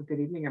and have a good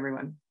evening,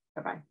 everyone.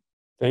 Bye-bye.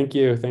 Thank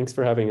you. Thanks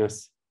for having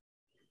us.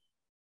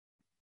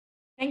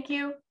 Thank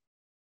you.